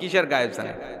 সে কিসের গায়েব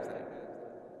জানে?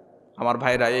 আমার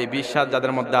ভাইরা, এই বিশ্বাস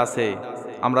যাদের মধ্যে আছে,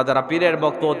 আমরা যারা পীরের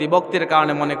ভক্ত, অতি ভক্তির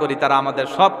কারণে মনে করি তারা আমাদের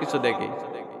সব কিছু দেখে।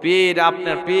 পীর,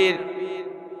 আপনার পীর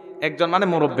একজন মানে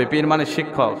মুরব্বী, পীর মানে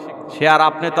শিক্ষক। সে আর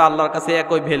আপনি তো আল্লাহর কাছে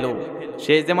একই ভ্যালু।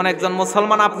 সে যেমন একজন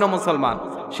মুসলমান, আপনিও মুসলমান।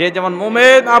 সে যেমন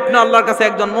মুমিন, আপনি আল্লাহর কাছে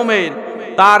একজন মুমিন।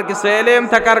 তার কিছু ইলম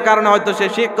থাকার কারণে হয়তো সে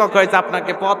শিক্ষক হয়েছে,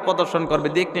 আপনাকে পথ প্রদর্শন করবে,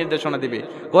 দিক নির্দেশনা দিবে,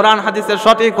 কোরআন হাদিসের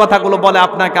সঠিক কথাগুলো বলে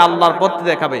আপনাকে আল্লাহর পথ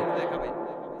দেখাবে।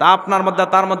 তা আপনার মধ্যে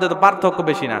তার মধ্যে তো পার্থক্য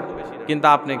বেশি না, কিন্তু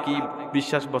আপনি কি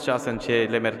বিশ্বাস বসে আছেন সে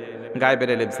ইলমের, গায়েবের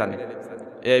ইলম জানে?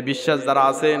 এই বিশ্বাস যারা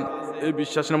আছেন, এই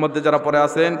বিশ্বাসের মধ্যে যারা পড়ে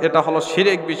আছেন, এটা হলো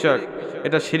শিরিক বিষয়,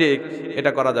 এটা শিরিক,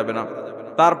 এটা করা যাবে না।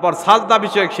 তারপর সাজদা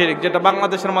বিষয়ক শিরিক, যেটা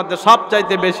বাংলাদেশের মধ্যে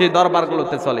সবচাইতে বেশি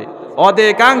দরবারগুলোতে চলে।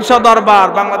 অধিকাংশ দরবার,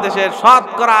 বাংলাদেশের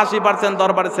 80%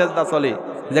 দরবারে সেজদা চলে,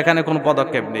 যেখানে কোনো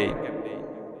পদক্ষেপ নেই।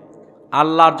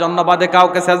 আল্লাহর জন্য বাদে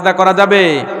কাউকে সেজদা করা যাবে?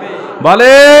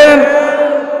 বলেন।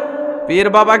 পীর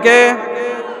বাবাকে,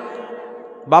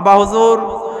 বাবা হুজুর,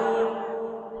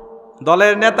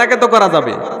 দলের নেতাকে তো করা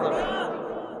যাবে,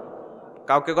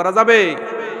 কাউকে করা যাবে?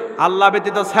 আল্লাহ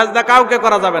ব্যতীত সেজদা কাউকে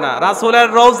করা যাবে না। রাসূলের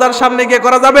রওজার সামনে গিয়ে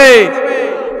করা যাবে,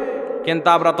 কিন্তু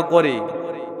আমরা তো করি।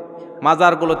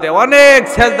 মাজারগুলোতে অনেক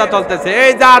সেজদা চলতেছে,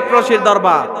 এই যে আটরশির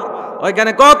দরবার,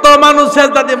 ওইখানে কত মানুষ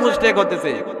সেজদা দিয়ে মুশরিক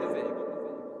হতেছে।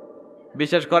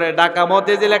 বিশেষ করে ঢাকা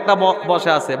মতিঝিল একটা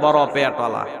বসে আছে বড়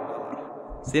পেটওয়ালা,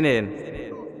 চিনেন?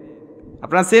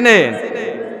 আপনারা চিনেন?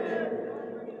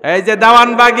 এই যে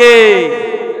দেওয়ানবাগী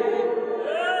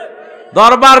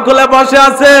দরবার খুলে বসে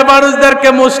আছে মানুষদেরকে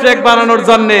মুশরিক বানানোর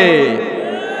জন্য।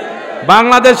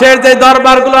 বাংলাদেশের যে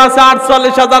দরবারগুলো আছে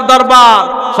 48,000 দরবার,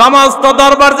 সমস্ত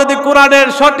দরবার যদি কোরআনের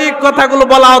সঠিক কথাগুলো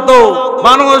বলা হতো,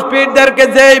 মানুষ পীরদেরকে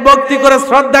যেই ভক্তি করে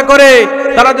শ্রদ্ধা করে,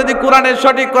 তারা যদি কোরআনের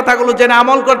সঠিক কথাগুলো জেনে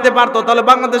আমল করতে পারতো, তাহলে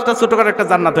বাংলাদেশটা ছোটখাটো একটা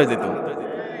জান্নাত হয়ে যেত।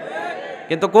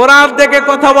 কিন্তু কোরআন থেকে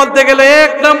কথা বলতে গেলে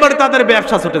 1 নম্বরে তাদের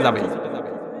ব্যবসা ছুটে যাবে।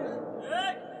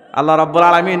 আল্লাহ রাব্বুল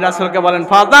আলামিন রাসূলকে বলেন,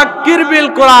 ফাযাক্কির বিল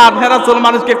কোরআন, হে রাসূল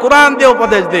মানুষকে কোরআন দিয়ে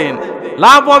উপদেশ দিন।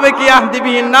 লাভ হবে কি?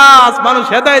 ইয়াহদিবিন নাস, মানুষ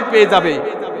হেদায়েত পেয়ে যাবে।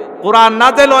 কোরআন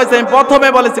নাযিল হয়েছে, আমি প্রথমে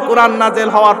বলেছি, কোরআন নাযিল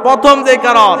হওয়ার প্রথম যে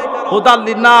কারণ হুদাল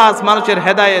লিন্নাস, মানুষের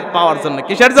হেদায়েত পাওয়ার জন্য।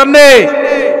 কিসের জন্য?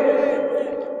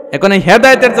 এখন এই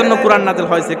হেদায়েতের জন্য কোরআন নাযিল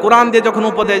হয়েছে। কোরআন দিয়ে যখন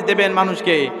উপদেশ দেবেন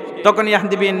মানুষকে, তখন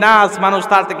ইয়াহদিবিন নাস, মানুষ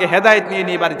তার থেকে হেদায়েত নিয়ে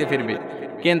নিয়ে বাড়িতে ফিরবে।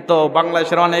 কিন্তু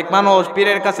বাংলাদেশের অনেক মানুষ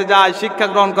পীরের কাছে যায় শিক্ষা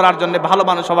গ্রহণ করার জন্য, ভালো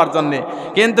মানুষ হওয়ার জন্য,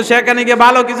 কিন্তু সেখানে গিয়ে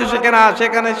ভালো কিছু শেখে না।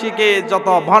 সেখানে শিখে যত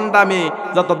ভণ্ডামি,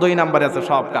 যত 2 নম্বরে আছে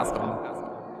সব কাজ করে।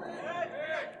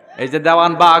 এই যে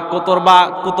দেওয়ানবাগ,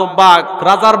 কুতুববাগ,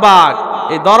 রাজারবাগ,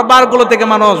 এই দরবারগুলো থেকে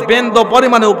মানুষ বেন্দ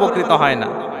পরিমাণে উপকৃত হয় না,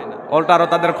 উল্টারও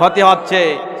তাদের ক্ষতি হচ্ছে,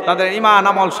 তাদের ঈমান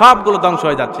আমল সবগুলো ধ্বংস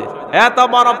হয়ে যাচ্ছে। এত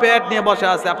বড় পেট নিয়ে বসে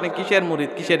আছে, আপনি কিসের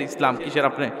মুরিদ, কিসের ইসলাম, কিসের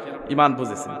আপনি ঈমান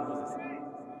বুঝেছেন?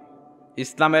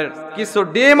 ইসলামের কিছু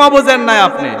ডিমও বুঝেন নাই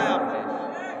আপনি।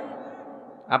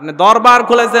 আপনি দরবার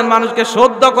খুলেছেন মানুষকে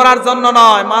শুদ্ধ করার জন্য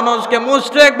নয়, মানুষকে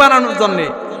মুশরিক বানানোর জন্য।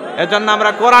 এজন্য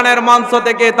আমরা কোরআনের মঞ্চ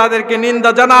থেকে তাদেরকে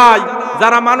নিন্দা জানাই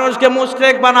যারা মানুষকে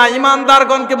মুশরিক বানায়,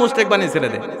 ইমানদারগণকে মুশরিক বানিয়ে ছেড়ে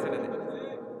দেয়।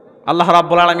 আল্লাহ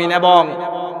রাব্বুল আলামিন এবং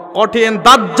কঠিন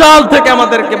দাজ্জাল থেকে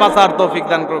আমাদেরকে বাঁচার তৌফিক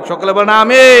দান করুক। সকলে বলেন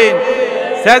আমিন।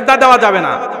 সেজদা দেওয়া যাবে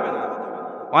না।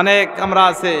 অনেক আমরা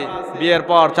আছে বিয়ের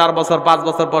পর 4 বছর 5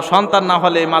 বছর পর সন্তান না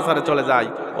হলে মাজারে চলে যায়,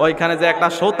 ওইখানে যে একটা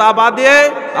সুতা বাঁধিয়ে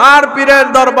আর পীরের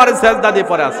দরবারে সেজদা দিয়ে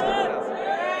পড়ে আছে।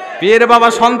 পীর বাবা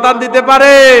সন্তান দিতে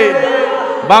পারে?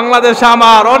 বাংলাদেশে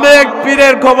আমার অনেক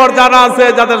পীরের খবর জানা আছে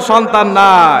যাদের সন্তান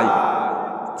নাই।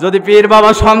 যদি পীর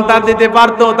বাবা সন্তান দিতে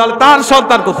পারতো তাহলে তার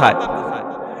সন্তান কোথায়?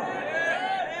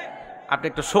 আপনি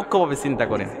একটু সূক্ষ্মভাবে চিন্তা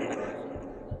করেন,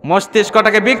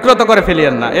 মস্তিষ্কটাকে বিকৃত করে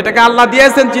ফেলিয়েন না। এটাকে আল্লাহ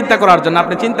দিয়েছেন চিন্তা করার জন্য,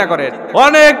 আপনি চিন্তা করেন।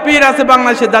 অনেক পীর আছে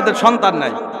বাংলাদেশে যাদের সন্তান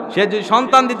নাই, সে যদি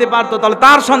সন্তান দিতে পারতো তাহলে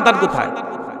তার সন্তান কোথায়?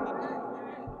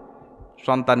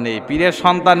 সন্তান নেই, পীরের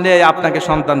সন্তান নেই, আপনাকে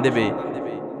সন্তান দেবে।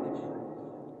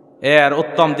 এর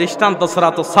উত্তম দৃষ্টান্ত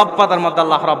সূরাতুস সাফফাতের মধ্যে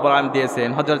আল্লাহ রাব্বুল আলামিন দিয়েছেন।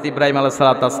 হযরত ইব্রাহিম আলাইহিস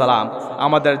সালাম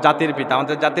আমাদের জাতির পিতা।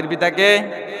 আমাদের জাতির পিতা কে?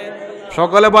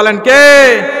 সকলে বলেন কে?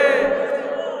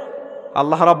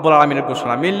 আল্লাহ রাব্বুল আলামিনের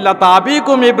ঘোষণা, মিল্লাতা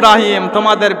আবিকুম ইব্রাহিম,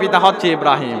 তোমাদের পিতা হচ্ছে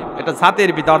ইব্রাহিম। এটা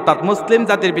জাতির পিতা, অর্থাৎ মুসলিম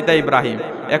জাতির পিতা ইব্রাহিম।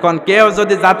 এখন কেউ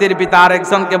যদি জাতির পিতা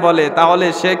আরেকজনকে বলে তাহলে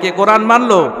সে কি কোরআন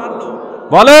মানলো?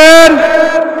 বলেন।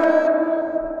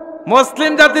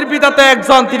 মুসলিম জাতির পিতা তো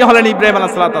একজন, তিনি হলেন ইব্রাহিম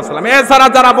আলাইহিস সালাম। এছাড়া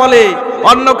যারা বলে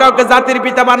অন্য কাউকে জাতির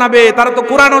পিতা বানাবে তারা তো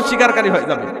কোরআন অস্বীকারী হয়ে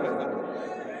যাবে।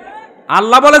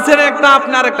 আল্লাহ বলেছেন একটা,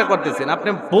 আপনি আরেকটা করতেছেন। আপনি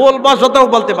ভুল বশতও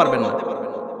বলতে পারবেন না।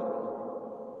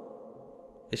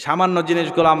 এই সামান্য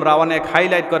জিনিসগুলো আমরা অনেক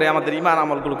হাইলাইট করে আমাদের ঈমান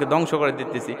আমলগুলোকে ধ্বংস করে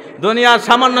দিতেছি। দুনিয়ার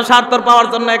সামান্য স্বার্থ পাওয়ার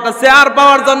জন্য, একটা শেয়ার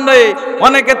পাওয়ার জন্য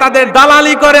অনেকে তাদের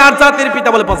দালালি করে আর জাতির পিতা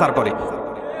বলে প্রচার করে।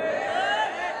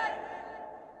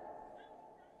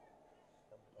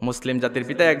 মুসলিম জাতির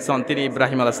পিতা একজন, তিনি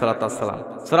ইব্রাহিম আলাইহিস সালাম।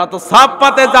 সূরাতুস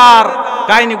সাফফাতে যার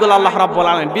কাহিনীগুলো আল্লাহ রাব্বুল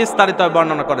আলামিন বিস্তারিত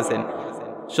বর্ণনা করেছেন।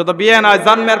 শুধু বিয়ে নয়,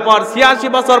 জন্মের পর 86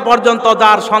 বছর পর্যন্ত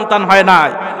যার সন্তান হয়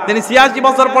নাই, তিনি 86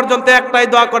 বছর পর্যন্ত একটাই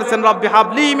দোয়া করেছেন, রব্বি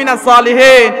হাবলি মিনাস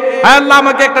সালিহিন, হে আল্লাহ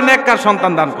আমাকে একটা নেককার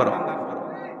সন্তান দান করো।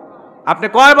 আপনি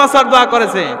কয় বছর দোয়া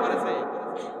করেছেন?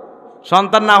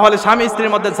 সন্তান না হলে স্বামী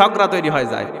স্ত্রীর মধ্যে ঝগড়া তৈরি হয়ে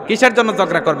যায়। কিসের জন্য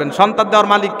ঝগড়া করবেন? সন্তান দেওয়ার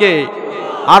মালিক কে?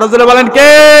 আরো জোরে বলেন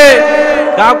কে?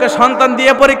 কাউকে সন্তান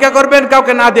দিয়ে পরীক্ষা করবেন,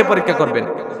 কাউকে না দিয়ে পরীক্ষা করবেন।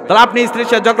 তাহলে আপনি স্ত্রীর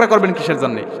সাথে ঝগড়া করবেন কিসের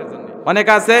জন্য? অনেক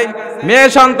আছে মেয়ে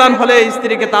সন্তান হলে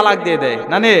স্ত্রীকে তালাক দিয়ে দেয়,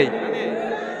 না নেই?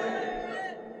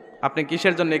 আপনি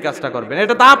কিসের জন্য এই কাজটা করবেন?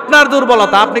 এটা তো আপনার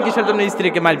দুর্বলতা। আপনি কিসের জন্য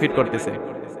স্ত্রীকে মারপিট করতেছেন?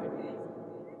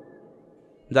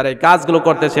 যারা এই কাজগুলো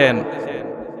করতেছেন,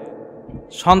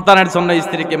 সন্তানের জন্য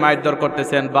স্ত্রীকে মারধর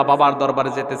করতেছেন বা বাবার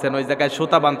দরবারে যেতেছেন, ওই জায়গায়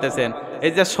সুতা বাঁধতেছেন।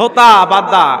 এই যে সুতা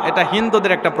বাঁধা, এটা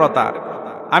হিন্দুদের একটা প্রথা।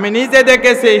 আমি নিজে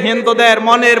দেখেছি হিন্দুদের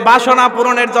মনের বাসনা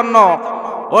পূরণের জন্য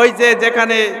ওই যে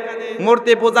যেখানে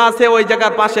মূর্তি পূজা আছে ওই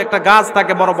জায়গার পাশে একটা গাছ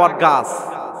থাকে, বড় বট গাছ।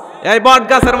 এই বট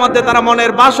গাছের মধ্যে তারা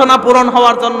মনের বাসনা পূরণ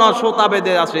হওয়ার জন্য সুতা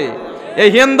বেঁধে আসে। এই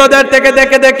হিন্দুদের থেকে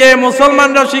দেখে দেখে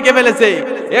মুসলমানরাও শিখে ফেলেছে।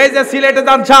 এই যে সিলেটে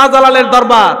যান শাহজালালের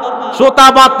দরবার, সুতা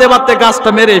বাঁধতে বাঁধতে গাছটা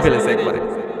মেরেই ফেলেছে একবারে।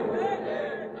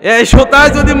 এই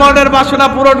সুতায় যদি মনের বাসনা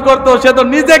পূরণ করতো, সে তো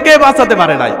নিজেকে বাঁচাতে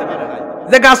পারে নাই,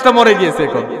 যে গাছটা মরে গিয়েছে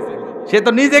এখন সে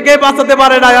তো নিজেকে বাঁচাতে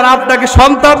পারে নাই, আর আপনাকে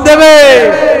সন্তান দেবে।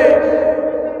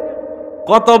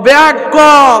 কত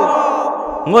ব্যাকল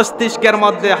মস্তিষ্কের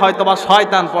মধ্যে হয়তোবা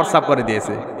শয়তান প্রস্রাব করে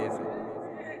দিয়েছে।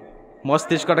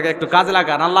 মস্তিষ্কটাকে একটু কাজে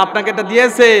লাগান। আল্লাহ আপনাকে এটা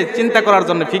দিয়েছে চিন্তা করার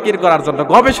জন্য, ফিকির করার জন্য,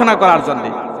 গবেষণা করার জন্য,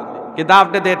 কিন্তু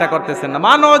আপনি তো এটা করতেছেন না।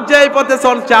 মানুষ যেই পথে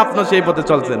চলছে আপনি সেই পথে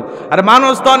চলছেন। আর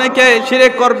মানুষ তো অনেকে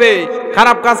শিরক করবে,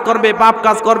 খারাপ কাজ করবে, পাপ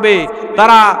কাজ করবে।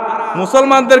 তারা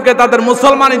মুসলমানদেরকে তাদের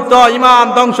মুসলমানিত্ব ঈমান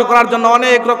ধ্বংস করার জন্য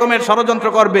অনেক রকমের ষড়যন্ত্র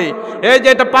করবে। এই যে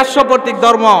এটা পার্শ্ববর্তী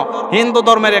ধর্ম, হিন্দু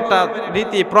ধর্মের একটা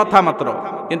রীতি প্রথা মাত্র,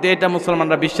 কিন্তু এটা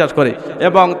মুসলমানরা বিশ্বাস করে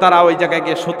এবং তারা ওই জায়গায়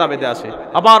গিয়ে সুতা বেঁধে আসে।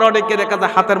 আবার অনেকে দেখা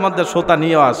যায় হাতের মধ্যে সুতা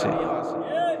নিয়েও আসে,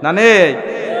 না নেই?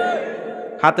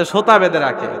 হাতে সুতা বেঁধে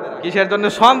রাখে কিসের জন্য?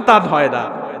 সন্তান হয় না।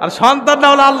 আর সন্তান না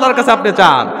হলে আল্লাহর কাছে আপনি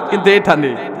চান, কিন্তু এটা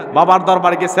নেই। বাবার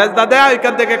দরবারে গিয়ে সেজদা দেয়,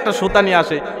 ওইখান থেকে একটা সুতা নিয়ে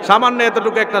আসে। সামান্য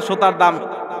এতটুকু একটা সুতার দাম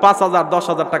 5,000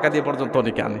 10,000 টাকা দিয়ে পর্যন্ত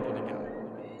অনেকে আনে।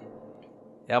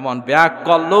 এমন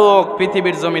ব্যাকল লোক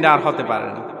পৃথিবীর জমিনে আর হতে পারে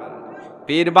না।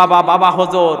 পীর বাবা, বাবা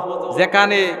হুজুর,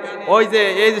 যেখানে ওই যে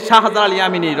এই শাহজালাল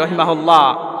ইয়ামিনী রহিমাহুল্লাহ,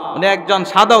 উনি একজন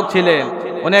সাধক ছিলেন,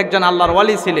 উনি একজন আল্লাহর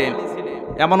ওয়ালি ছিলেন।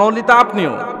 এমন ওলি তো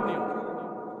আপনিও।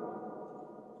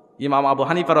 ইমাম আবু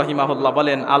হানিফা রহিমাহুল্লাহ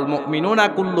বলেন, আল মুমিনুনা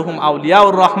কুল্লুহুম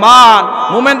আউলিয়াউর রহমান,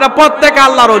 মুমিনরা প্রত্যেকে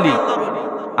আল্লাহর ওলি।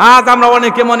 আজ আমরা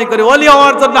অনেকে মনে করি ওলি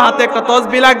হওয়ার জন্য হাতে একটা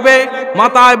তসবি লাগবে,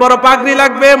 মাথায় বড় পাগড়ি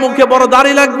লাগবে, মুখে বড়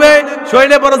দাড়ি লাগবে,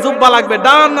 শরীরে বড় জুব্বা লাগবে,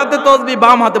 ডান হাতে তসবি,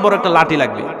 বাম হাতে বড় একটা লাঠি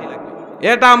লাগবে।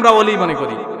 এটা আমরা ওলি মনে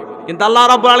করি। কিন্তু আল্লাহ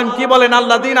রাব্বুল আলামিন কি বলেন?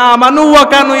 আল্লাযীনা আমানু ওয়া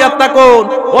কানু ইয়াত্তাকুন।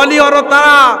 ওলি হলো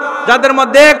তারা যাদের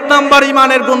মধ্যে এক নাম্বার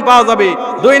ঈমানের গুণ পাওয়া যাবে,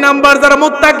 দুই নাম্বার যারা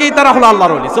মুত্তাকি তারা হলো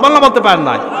আল্লাহর ওলি। সুবহানাল্লাহ বলতে পারেন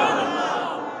না?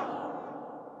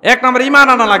 এক নাম্বার ঈমান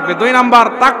আনা লাগবে, দুই নাম্বার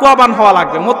তাকওয়াবান হওয়া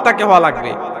লাগবে, মুত্তাকি হওয়া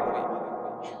লাগবে,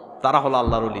 তারা হলো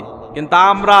আল্লাহর ওলি। কিন্তু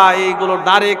আমরা এইগুলোর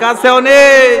দ্বারে কাছেও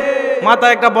নেই,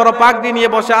 মাথায় একটা বড় পাগড়ি নিয়ে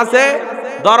বসে আছে,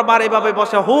 দরবার এভাবে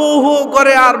বসে হু হু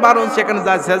করে, আর মানুষ সেখানে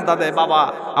যায় সেজদা দেয়, বাবা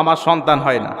আমার সন্তান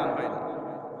হয় না।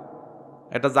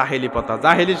 এটা জাহেলি প্রথা।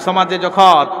 জাহেলি সমাজে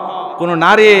যখন কোনো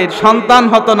নারীর সন্তান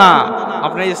হতো না,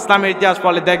 আপনি ইসলামের ইতিহাস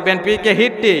পড়লে দেখবেন, পি.কে.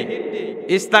 হিট্টি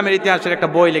ইসলামের ইতিহাসের একটা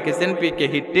বই লিখেছেন, পি.কে.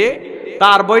 হিট্টি।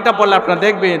 তার বইটা পড়লে আপনারা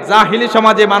দেখবেন জাহেলি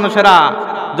সমাজে মানুষেরা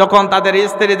যখন তাদের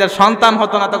স্ত্রীদের সন্তান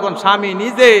হতো না, তখন স্বামী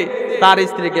নিজে তার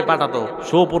স্ত্রীকে পাঠাতো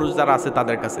সুপুরুষ যারা আছে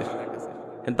তাদের কাছে।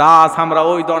 কিন্তু আজ আমরা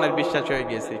ওই ধরনের বিশ্বাস হয়ে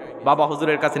গিয়েছি, বাবা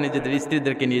হুজুরের কাছে নিজেদের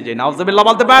স্ত্রীদেরকে নিয়ে যাই। নাউজুবিল্লাহ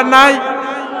বলতে পারেন নাই?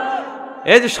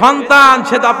 এই যে সন্তান,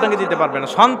 সে তো আপনাকে দিতে পারবে না।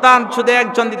 সন্তান শুধু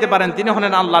একজন দিতে পারেন, তিনি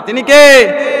হলেন আল্লাহ। তিনি কে?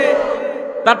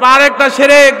 তারপর আরেকটা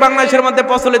শিরক বাংলাদেশের মধ্যে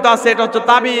প্রচলিত আছে, এটা হচ্ছে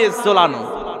তাবিজ ঝুলানো।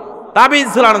 তাবিজ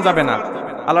ঝুলানো যাবে না।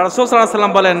 আল্লাহ রাসূল সাল্লাল্লাহু আলাইহি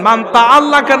ওয়াসাল্লাম বলেন, মান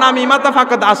তাআল্লাকা নামিমাতা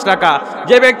ফাকাদ আশরাকা।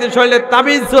 যে ব্যক্তি শরীরে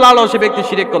তাবিজ ঝুলালো সে ব্যক্তি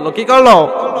শিরক করলো। কি করলো?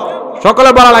 সকলে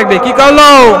বলা লাগবে, কি করলো?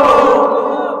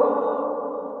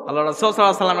 আল্লাহ রাসূল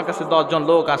সাল্লাল্লাহু আলাইহি ওয়াসাল্লামের কাছে 10 জন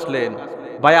লোক আসলেন,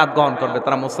 বায়াত গ্রহণ করবে,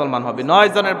 তারা মুসলমান হবে। 9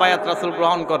 জনের বায়াত রাসূল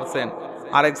গ্রহণ করেছেন,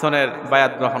 আরেকজনের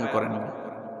বায়াত গ্রহণ করেন।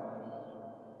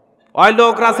 ওই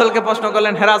লোক রাসূলকে প্রশ্ন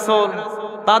করলেন, হে রাসূল,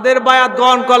 তাদের বায়াত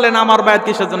গ্রহণ করলেন, আমার বায়াত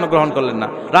কিসের জন্য গ্রহণ করলেন না?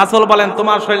 রাসূল বলেন,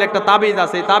 তোমার শরীরে একটা তাবিজ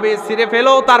আছে, এই তাবিজ ছিঁড়ে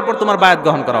ফেলো, তারপর তোমার বায়াত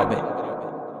গ্রহণ করা হবে।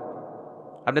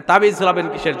 আপনি তাবিজ ঝুলাবেন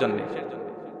কিসের জন্য?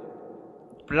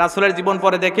 রাসূলের জীবন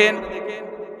পরে দেখেন,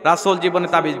 রাসূল জীবনে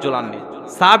তাবিজ ঝুলাননি,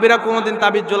 সাহাবীরা কোনোদিন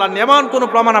তাবিজ ঝুলাননি। এমন কোনো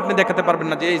প্রমাণ আপনি দেখাতে পারবেন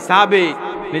না যে এই সাহাবী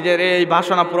নিজের এই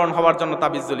বাসনা পূরণ হওয়ার জন্য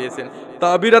তাবিজ ঝুলিয়েছেন।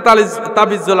 তাবিরা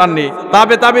তাবিজ ঝুলাননি,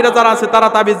 তাবিরা যারা আছে তারা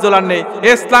তাবিজ ঝুলাননি।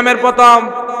 ইসলামের প্রথম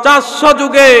 400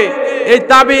 যুগে এই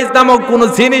তাবিজ নামক কোন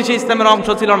জিনিস ইসলামের অংশ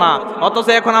ছিল না, অথচ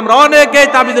এখন আমরা অনেকেই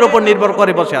তাবিজের উপর নির্ভর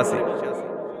করে বসে আছি।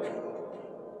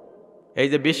 এই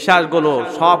যে বিশ্বাসগুলো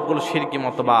সবগুলো শিরকি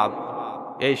মতবাদ,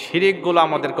 এই শিরকগুলো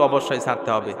আমাদেরকে অবশ্যই ছাড়তে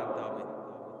হবে।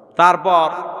 তারপর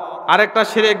আরেকটা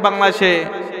শিরক বাংলাদেশে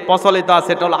প্রচলিত আছে,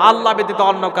 এটা হলো আল্লাহ ব্যতীত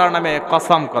অন্য কারো নামে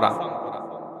কসম করা।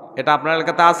 এটা আপনার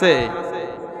এলাকাতে আছে?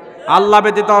 আল্লাহ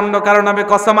ব্যতীত অন্য কারো নামে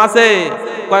কসম আছে।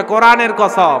 কয় কোরআনের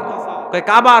কসম, কয়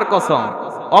কাবার কসম,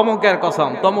 অমুকের কসম,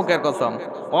 তমুকের কসম।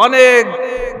 অনেক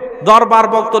দরবার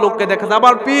ভক্ত লোককে দেখা যায়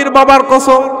আবার পীর বাবার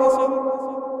কসম।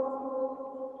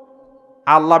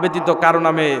 আল্লাহ ব্যতীত কারো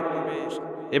নামে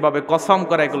এভাবে কসম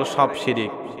করা, এগুলো সব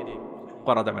শিরক,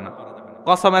 করা যাবে না।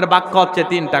 কসমের বাক্য হচ্ছে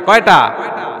 3টা। কয়টা?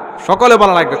 সকলে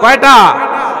বলা লাগবে, কয়টা?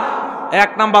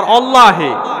 1 নাম্বার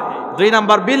আল্লাহে, 2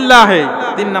 নাম্বার বিল্লাহে,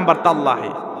 3 নাম্বার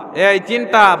তাল্লাহে। এই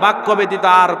 3টা বাক্য ব্যতীত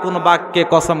আর কোন বাক্যে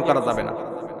কসম করা যাবে না।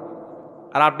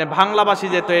 আর আপনি বাংলাভাষী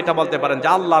যেহেতু এটা বলতে পারেন যে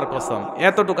আল্লাহর কসম,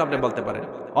 এতটুকু আপনি বলতে পারেন।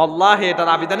 আল্লাহে এটার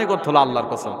আবিধানিক অর্থ হলো আল্লাহর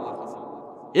কসম।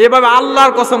 এভাবে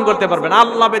আল্লাহর কসম করতে পারবেন,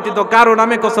 আল্লাহ ব্যতীত কারো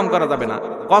নামে কসম করা যাবে না।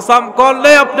 কসম করলে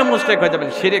আপনি মুশরিক হয়ে যাবেন,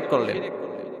 শিরক করলে।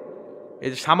 এই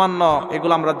যে সামান্য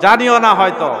এগুলো আমরা জানিও না,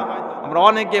 হয়তো আমরা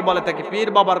অনেকে বলে থাকি পীর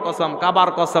বাবার কসম, কাবার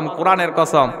কসম, কোরআনের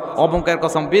কসম, অমুকের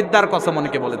কসম, বিদ্যার কসম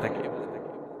অনেকে বলে থাকি।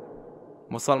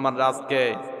 মুসলমানরা আজকে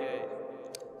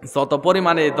যত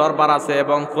পরিমাণে দরবার আছে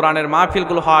এবং কোরআনের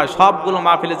মাহফিলগুলো হয়, সবগুলো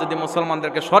মাহফিলে যদি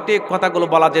মুসলমানদেরকে সঠিক কথাগুলো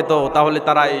বলা যেত, তাহলে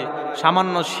তারা এই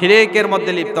সামান্য শিরকের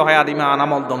মধ্যে লিপ্ত হয় আর ঈমান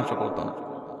আমল ধ্বংস করতো না।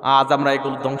 আজ আমরা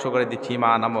এগুলো ধ্বংস করে দিচ্ছি,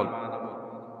 ঈমান আমল।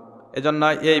 এজন্য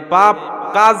এই পাপ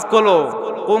কাজগুলো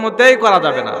কোনোতেই করা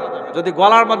যাবে না। যদি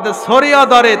গলার মধ্যে ছড়িয়ে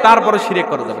ধরে তারপরে শিরক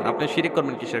করা যাবে না। আপনি শিরক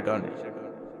করবেন কিসের কারণে?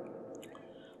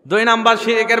 2 নাম্বার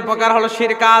শিরকের প্রকার হলো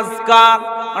শিরক আসগার,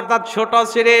 অর্থাৎ ছোট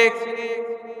শিরক।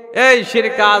 এই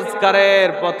শিরক আসগারের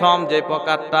প্রথম যে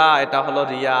প্রকারটা, এটা হলো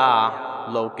রিয়া,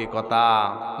 লৌকিকতা,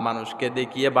 মানুষকে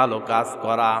দেখিয়ে ভালো কাজ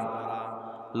করা।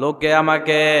 লোকে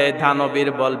আমাকে দানবীর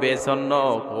বলবে, এজন্য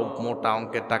খুব মোটা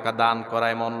অঙ্কের টাকা দান করা,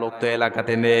 এমন লোক তো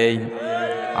এলাকাতে নেই।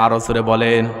 আরো জোরে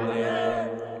বলেন।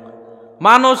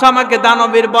 মানুষ আমাকে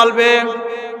দানবীর বলবে।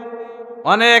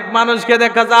 অনেক মানুষকে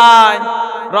দেখা যায়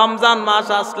রমজান মাস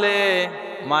আসলে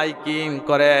মাইকিং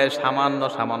করে সামান্য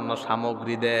সামান্য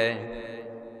সামগ্রী দেয়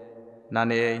না,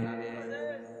 নেই?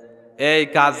 এই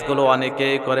কাজগুলো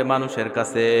অনেকেই করে মানুষের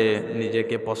কাছে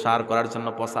নিজেকে প্রচার করার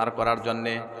জন্য।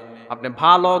 আপনি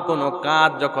ভালো কোনো কাজ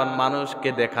যখন মানুষকে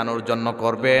দেখানোর জন্য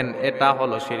করবেন, এটা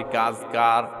হলো শিরক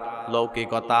আসগার,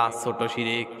 লৌকিকতা, ছোট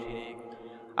শিরক।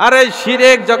 আর এই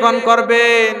শিরক যখন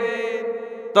করবেন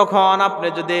তখন আপনি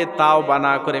যদি তাওবা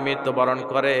না করে মৃত্যুবরণ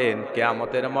করেন,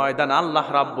 কিয়ামতের ময়দান আল্লাহ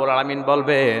রাব্বুল আলামিন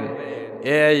বলবেন,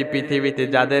 এই পৃথিবীতে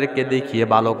যাদেরকে দেখিয়ে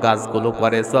ভালো কাজগুলো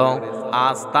করেছ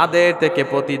আজ তাদের থেকে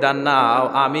প্রতিদান নাও,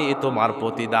 আমি তোমার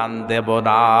প্রতিদান দেব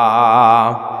না।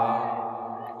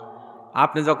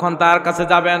 আপনি যখন তার কাছে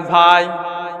যাবেন ভাই,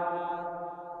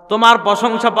 তোমার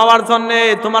প্রশংসা পাওয়ার জন্যে,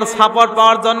 তোমার সাপোর্ট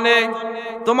পাওয়ার জন্যে,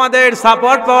 তোমাদের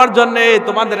সাপোর্ট পাওয়ার জন্যে,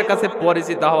 তোমাদের কাছে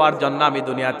পরিচিত হওয়ার জন্য আমি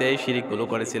দুনিয়াতে এই শিরকগুলো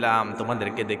করেছিলাম,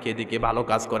 তোমাদেরকে দেখিয়ে দেখিয়ে ভালো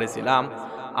কাজ করেছিলাম,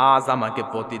 আজ আমাকে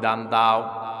প্রতিদান দাও।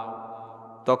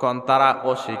 তখন তারা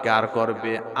অস্বীকার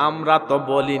করবে, আমরা তো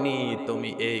বলিনি তুমি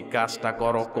এই কাজটা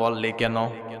করলে কেন।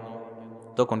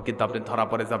 তখন কিন্তু আপনি ধরা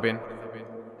পড়ে যাবেন।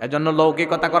 এজন্য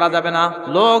লৌকিকতা করা যাবে না,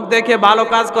 লোক দেখে ভালো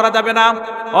কাজ করা যাবে না।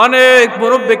 অনেক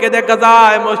মুরব্বীকে দেখা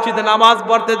যায় মসজিদে নামাজ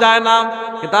পড়তে যায় না,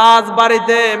 কিন্তু আজ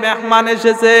বাড়িতে মেহমান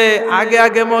এসেছে, আগে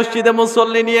আগে মসজিদে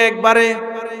মুসল্লি নিয়ে একবারে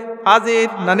হাজির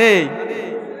না নেই।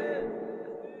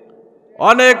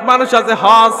 অনেক মানুষ আছে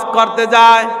হজ করতে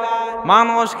যায়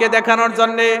মানুষকে দেখানোর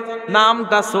জন্য,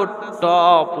 নামটা ছোট্ট,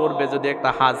 পূর্বে যদি একটা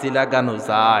হাজি লাগানো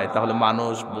যায় তাহলে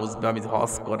মানুষ বুঝবে আমি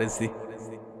হজ করেছি,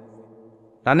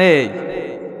 তা নেই।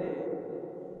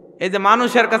 এই যে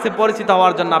মানুষের কাছে পরিচিত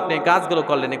হওয়ার জন্য আপনি কাজগুলো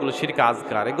করলেন, এগুলো শিরক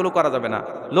আজগার, এগুলো করা যাবে না।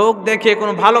 লোক দেখে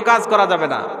কোনো ভালো কাজ করা যাবে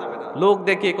না, লোক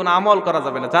দেখে কোনো আমল করা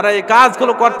যাবে না। যারা এই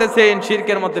কাজগুলো করতেছেন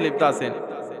শিরকের মধ্যে লিপ্ত আছেন,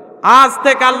 আজ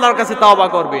থেকে আল্লাহর কাছে তওবা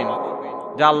করবেন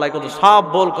যে আল্লাহ কিন্তু সব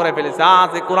ভুল করে ফেলেছে।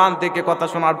 আজ এই কোরআন থেকে কথা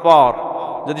শোনার পর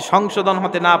যদি সংশোধন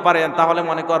হতে না পারেন তাহলে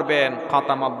মনে করবেন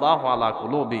খাতামাল্লাহু আলা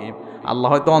কুলুবিহিম, আল্লাহ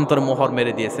হয়তো অন্তর মোহর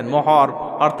মেরে দিয়েছেন, মোহর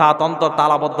অর্থাৎ অন্তর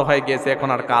তালাবদ্ধ হয়ে গিয়েছে, এখন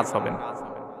আর কাজ হবে না।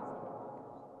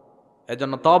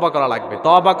 এজন্য তওবা করা লাগবে,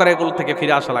 তওবা করে এগুলো থেকে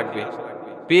ফিরে আসা লাগবে।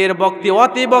 পীর ভক্তি,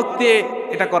 অতি ভক্তি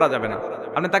এটা করা যাবে না।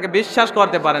 আপনি তাকে বিশ্বাস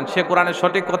করতে পারেন, সে কোরআনের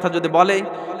সঠিক কথা যদি বলে,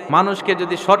 মানুষকে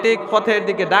যদি সঠিক পথের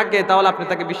দিকে ডাকে, তাহলে আপনি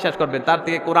তাকে বিশ্বাস করবেন, তার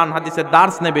থেকে কোরআন হাদিসের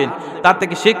দার্স নেবেন, তার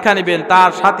থেকে শিক্ষা নেবেন,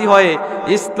 তার সাথী হয়ে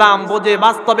ইসলাম বুঝে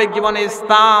বাস্তবিক জীবনে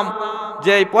ইসলাম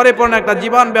যে পরিপূর্ণ একটা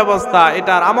জীবন ব্যবস্থা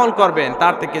এটার আমল করবেন,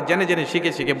 তার থেকে জেনে জেনে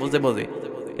শিখে শিখে বুঝে বুঝে।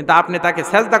 কিন্তু আপনি তাকে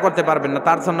সেজদা করতে পারবেন না,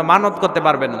 তার জন্য মানত করতে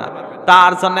পারবেন না,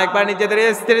 তার জন্য একবার নিজেদের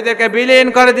স্ত্রীদেরকে বিলীন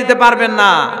করে দিতে পারবেন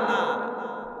না।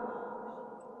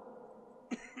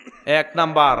 এক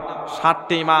নাম্বার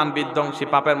 7টি ঈমান বিধ্বংসী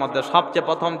পাপের মধ্যে সবচেয়ে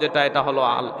প্রথম যেটা, এটা হলো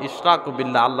আল ইশরাকু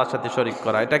বিল্লাহ, আল্লাহর সাথে শরীক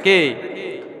করা। এটা কি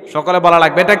সকলে বলা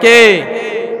লাগবে, এটা কি?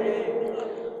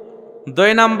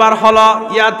 2 নাম্বার হলো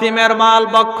ইয়াতিমের মাল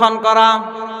ভক্ষণ করা।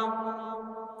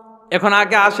 এখন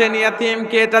আগে আসেন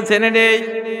ইয়াতিমকে, এটা জেনে নেই।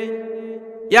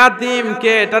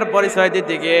 ইয়াতিমকে এটার পরিচয়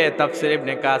দিতে গিয়ে তাফসীর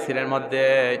ইবনে কাসিরের মধ্যে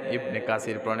ইবনে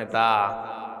কাসির প্রণেতা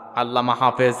আল্লামা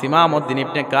হাফেজ ইমামউদ্দিন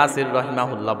ইবনে কাসির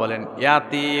রাহিমাহুল্লাহ বলেন,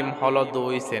 ইয়াতিম হলো 2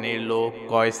 শ্রেণীর লোক।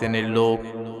 কয় শ্রেণীর লোক?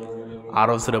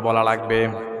 আরো জোরে বলা লাগবে।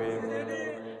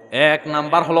 1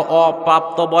 নাম্বার হলো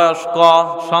অপ্রাপ্তবয়স্ক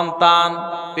সন্তান,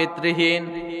 পিতৃহীন,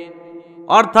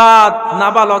 অর্থাৎ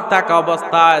নাবালক থাকা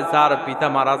অবস্থায় যার পিতা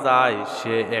মারা যায়,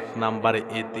 সে 1 নাম্বারে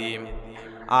এতিম।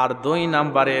 আর 2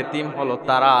 নাম্বারে এতিম হলো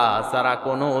তারা যারা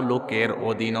কোনো লোকের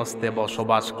অধীনস্থে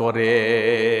বসবাস করে।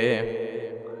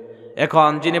 এখন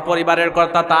যিনি পরিবারের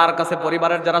কর্তা, তার কাছে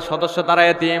পরিবারের যারা সদস্য তারা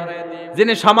এতিম।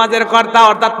 যিনি সমাজের কর্তা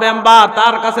অর্থাৎ মেম্বার,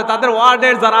 তার কাছে তাদের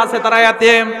ওয়ার্ডের যারা আছে তারা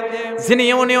এতিম। যিনি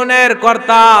ইউনিয়নের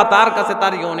কর্তা, তার কাছে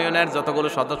তার ইউনিয়নের যতগুলো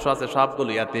সদস্য আছে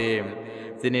সবগুলো এতিম।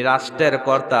 যিনি রাষ্ট্রের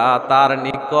কর্তা, তার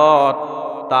নিকট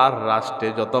তার রাষ্ট্রে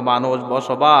যত মানুষ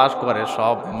বসবাস করে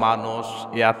সব মানুষ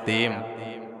এতিম।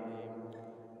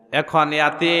 এখন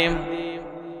এতিম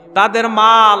তাদের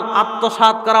মাল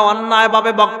আত্মসাৎ করা,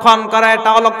 অন্যায়ভাবে ভক্ষণ করা, এটা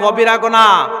হলো কবিরা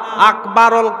গুনাহ,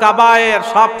 আকবারুল কাবায়ের,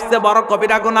 সবচেয়ে বড়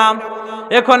কবিরা গুনাহ।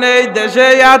 এখন এই দেশে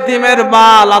ইয়াতিমের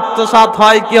মাল আত্মসাৎ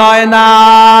হয় কি হয় না?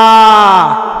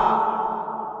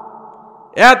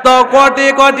 এত কোটি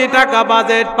কোটি টাকা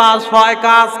বাজেট পাস হয়,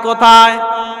 কাজ কোথায়?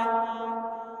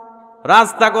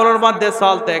 রাস্তাগুলোর মধ্যে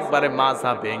চলতে একবারে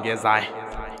মাথা ভেঙে যায়,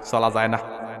 চলা যায় না।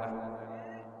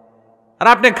 আর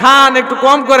আপনি খান, একটু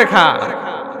কম করে খান,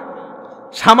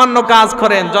 সামান্য কাজ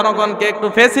করেন, জনগণকে একটু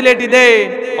ফ্যাসিলিটি দেন,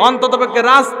 অন্ততপক্ষে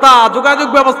রাস্তা যোগাযোগ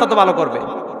ব্যবস্থা তো ভালো করবে।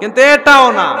 কিন্তু এটাও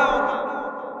না,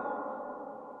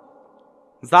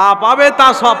 যা পাবে তা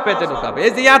সব পেটে ঢুকাবে।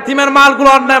 এই যে ইয়াতিমের মালগুলো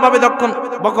অন্যায়ভাবে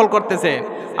দখল করতেছেন,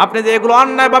 আপনি যে এগুলো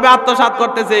অন্যায়ভাবে আত্মসাৎ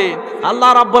করতেছেন, আল্লাহ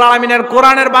রাব্বুল আলামিনের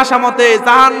কোরআনের ভাষা মতে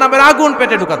জাহান্নামের আগুন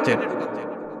পেটে ঢুকাচ্ছেন।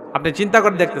 আপনি চিন্তা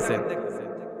করে দেখতেছেন,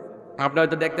 আপনি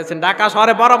হয়তো দেখতেছেন ঢাকা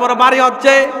শহরে বড় বড় বাড়ি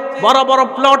হচ্ছে, বড় বড়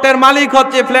প্লটের মালিক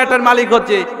হচ্ছে, ফ্ল্যাটের মালিক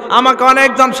হচ্ছে, আমাকে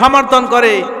অনেকজন সমর্থন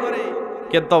করে,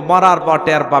 কিন্তু মরার পর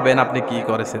টের পাবেন আপনি কি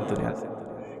করেছেন দুনিয়াতে।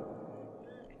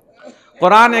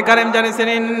 কোরআনে কারীম জানিয়েছেন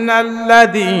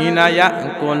ইন্নাল্লাযীনা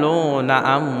ইয়াকুলুনা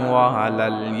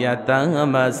আমওয়ালাল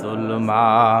ইয়াতামা যুলমা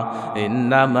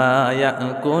ইন্নামা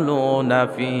ইয়াকুলুনা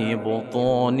ফী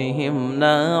বুতুনিহিম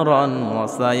নারান ওয়া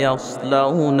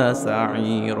সায়াসলাউনা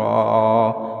সাঈরা।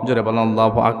 জোরে বলেন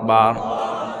আল্লাহু আকবার।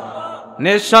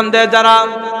 নিঃসন্দেহে যারা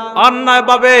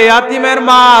অন্যায়ভাবে ইয়াতীমের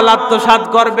মাল আত্মসাৎ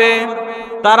করবে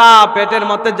তারা পেটের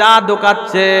মধ্যে যা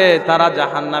ঢোকাচ্ছে, তারা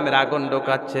জাহান্নামের আগুন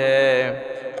ঢোকাচ্ছে।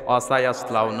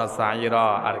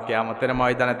 আর কিয়ামতের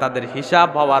ময়দানে তাদের হিসাব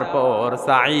হওয়ার পর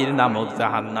সাঈর নামক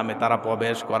জাহান্নামে তারা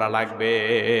প্রবেশ করা লাগবে।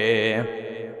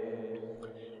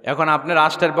 এখন আপনি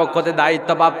রাষ্ট্রের পক্ষ থেকে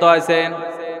দায়িত্বপ্রাপ্ত হয়েছেন,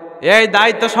 এই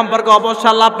দায়িত্ব সম্পর্কে অবশ্যই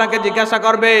আল্লাহ আপনাকে জিজ্ঞাসা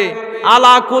করবে।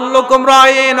 আলা কুল্লুকুম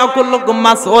রাইন ওয়া কুল্লুকুম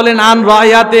মাসউলিন আন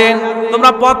রায়াতিন।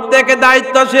 তোমরা প্রত্যেকে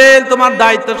দায়িত্বশীল, তোমার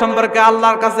দায়িত্ব সম্পর্কে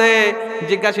আল্লাহর কাছে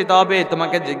জিজ্ঞাসিত হবে।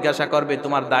 তোমাকে জিজ্ঞাসা করবে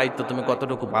তোমার দায়িত্ব তুমি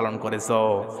কতটুকু পালন করেছো।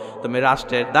 তুমি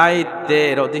রাষ্ট্রের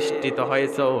দায়িত্বের অধিষ্ঠিত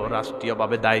হয়েছো,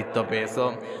 রাষ্ট্রীয়ভাবে দায়িত্ব পেয়েছো,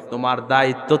 তোমার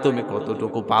দায়িত্ব তুমি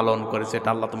কতটুকু পালন করেছো এটা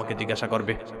আল্লাহ তোমাকে জিজ্ঞাসা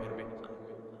করবে।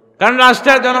 কারণ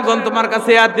রাষ্ট্রের জনগণ তোমার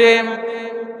কাছে ইয়াতীম।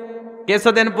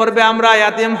 কিছুদিন পূর্বে আমরা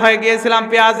ইয়াতীম হয়ে গিয়েছিলাম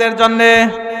পেঁয়াজের জন্যে।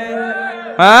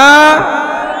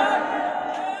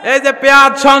 এই যে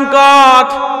পেঁয়াজ সংকট,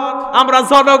 আমরা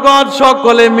জনগণ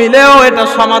সকলে মিলেও এটা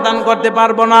সমাধান করতে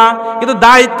পারবো না, কিন্তু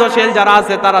দায়িত্বশীল যারা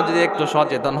আছে তারা যদি একটু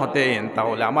সচেতন হতেন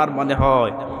তাহলে আমার মনে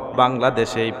হয়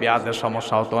বাংলাদেশে এই পেঁয়াজের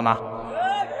সমস্যা হতো না।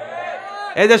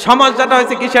 এই যে সমস্যাটা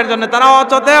হয়েছে কিসের জন্য? তারা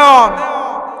অচেতন।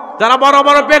 যারা বড়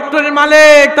বড় ফ্যাক্টরির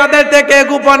মালিক তাদের থেকে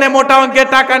গোপনে মোটা অঙ্কের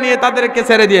টাকা নিয়ে তাদেরকে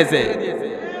ছেড়ে দিয়েছে।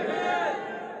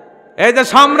 এই যে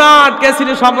সম্রাট,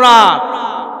 কেসরি সম্রাট,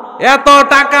 এত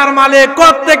টাকার মালিক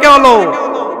কোত্থেকে হলো?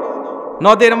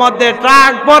 নদীর মধ্যে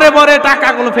ট্রাক ভরে ভরে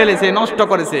টাকাগুলো ফেলেছে, নষ্ট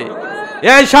করেছে।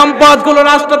 এই সম্পদগুলো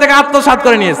রাষ্ট্র থেকে আত্মসাৎ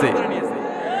করে নিয়েছে।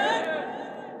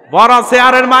 বড়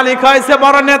শেয়ারের মালিক হয়েছে,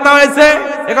 বড় নেতা হয়েছে,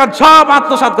 এখন সব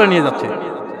আত্মসাৎ করে নিয়ে যাচ্ছে।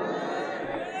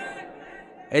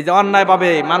 এই যে অন্যায়ভাবে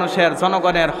মানুষের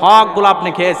জনগণের হক গুলো আপনি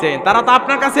খেয়েছেন, তারা তো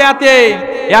আপনার কাছে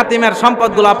ইয়াতীমের সম্পদ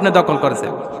গুলো আপনি দখল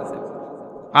করেছেন।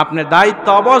 আপনার দায়িত্ব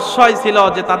অবশ্যই ছিল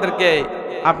যে তাদেরকে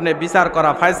আপনি বিচার করা,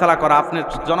 ফয়সালা করা, আপনি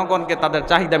জনগণকে তাদের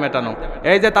চাহিদা মেটানো।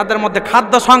 এই যে তাদের মধ্যে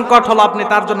খাদ্য সংকট হলো, আপনি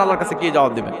তার জন্য আল্লাহর কাছে কি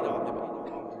জবাব দিবেন?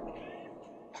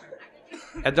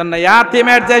 এজন্য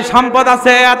ইয়াতীমের যে সম্পদ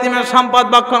আছে, ইয়াতীমের সম্পদ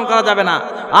ভক্ষণ করা যাবে না।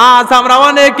 আজ আমরা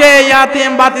অনেকে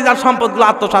ইয়াতীম বাতিজার সম্পদগুলো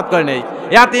আত্মসাৎ করে নেই।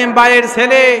 ইয়াতীম ভাইয়ের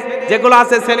ছেলে যেগুলো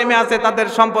আছে, ছেলে মেয়ে আছে, তাদের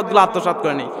সম্পদগুলো আত্মসাৎ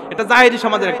করে নেই। এটা জাহেরি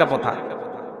সমাজের একটা কথা।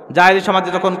 জাহেরি সমাজে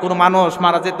যখন কোনো মানুষ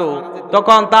মারা যেত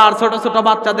তখন তার ছোট ছোট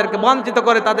বাচ্চাদেরকে বঞ্চিত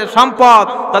করে তাদের সম্পদ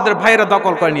তাদের ভাইয়েরা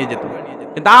দখল করে নিয়ে যেত।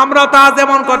 কিন্তু আমরা তা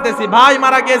যেমন করতেছি, ভাই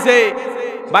মারা গেছে,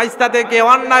 বাইস্তা থেকে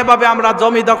অন্যায়ভাবে আমরা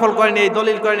জমি দখল করে নিই,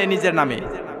 দলিল করে নিই নিজের নামে,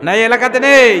 না এই এলাকাতে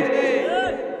নেই।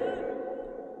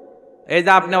 এই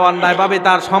যে আপনি অন্যায়ভাবে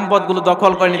তার সম্পদগুলো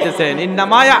দখল করে নিতেছেন,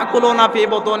 ইন্নামা ইয়াকুলুনা ফী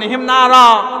বুতুনিহিম নারা।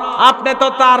 আপনি তো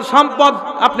তার সম্পদ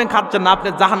আপনি খাচ্ছেন না, আপনি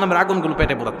জাহান্নামের আগুনগুলো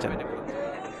পেটে পুরাচ্ছেন।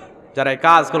 যারা এই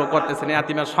কাজগুলো করতেছেন,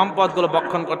 ইয়াতীমের সম্পদগুলো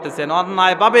ভক্ষণ করতেছেন,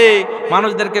 অন্যায়ভাবে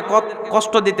মানুষদেরকে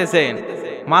কষ্ট দিতেছেন,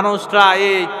 মানুষরা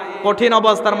এই কঠিন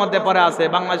অবস্থার মধ্যে পড়ে আছে।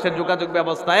 বাংলাদেশের যোগাযোগ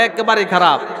ব্যবস্থা একেবারেই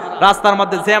খারাপ। রাস্তার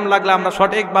মধ্যে জ্যাম লাগলে আমরা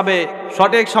সঠিকভাবে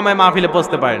সঠিক সময় মাহফিলে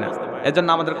পৌঁছতে পারি না। এজন্য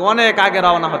আমাদেরকে অনেক আগে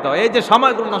রওনা হতে হয়। এই যে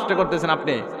সময়গুলো নষ্ট করতেছেন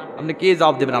আপনি কি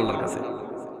জবাব দিবেন আল্লাহর কাছে?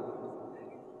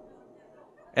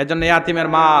 এজন্য ইয়াতীমের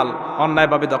মাল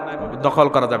অন্যায়ভাবে দখল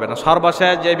করা যাবে না।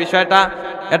 সর্বশেষ যে বিষয়টা,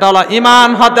 এটা হলো ঈমান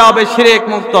হতে হবে শিরক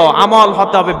মুক্ত, আমল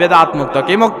হতে হবে বেদাত মুক্ত।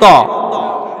 কি মুক্ত?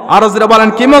 আরো জোরে বলেন,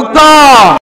 কি মুক্ত?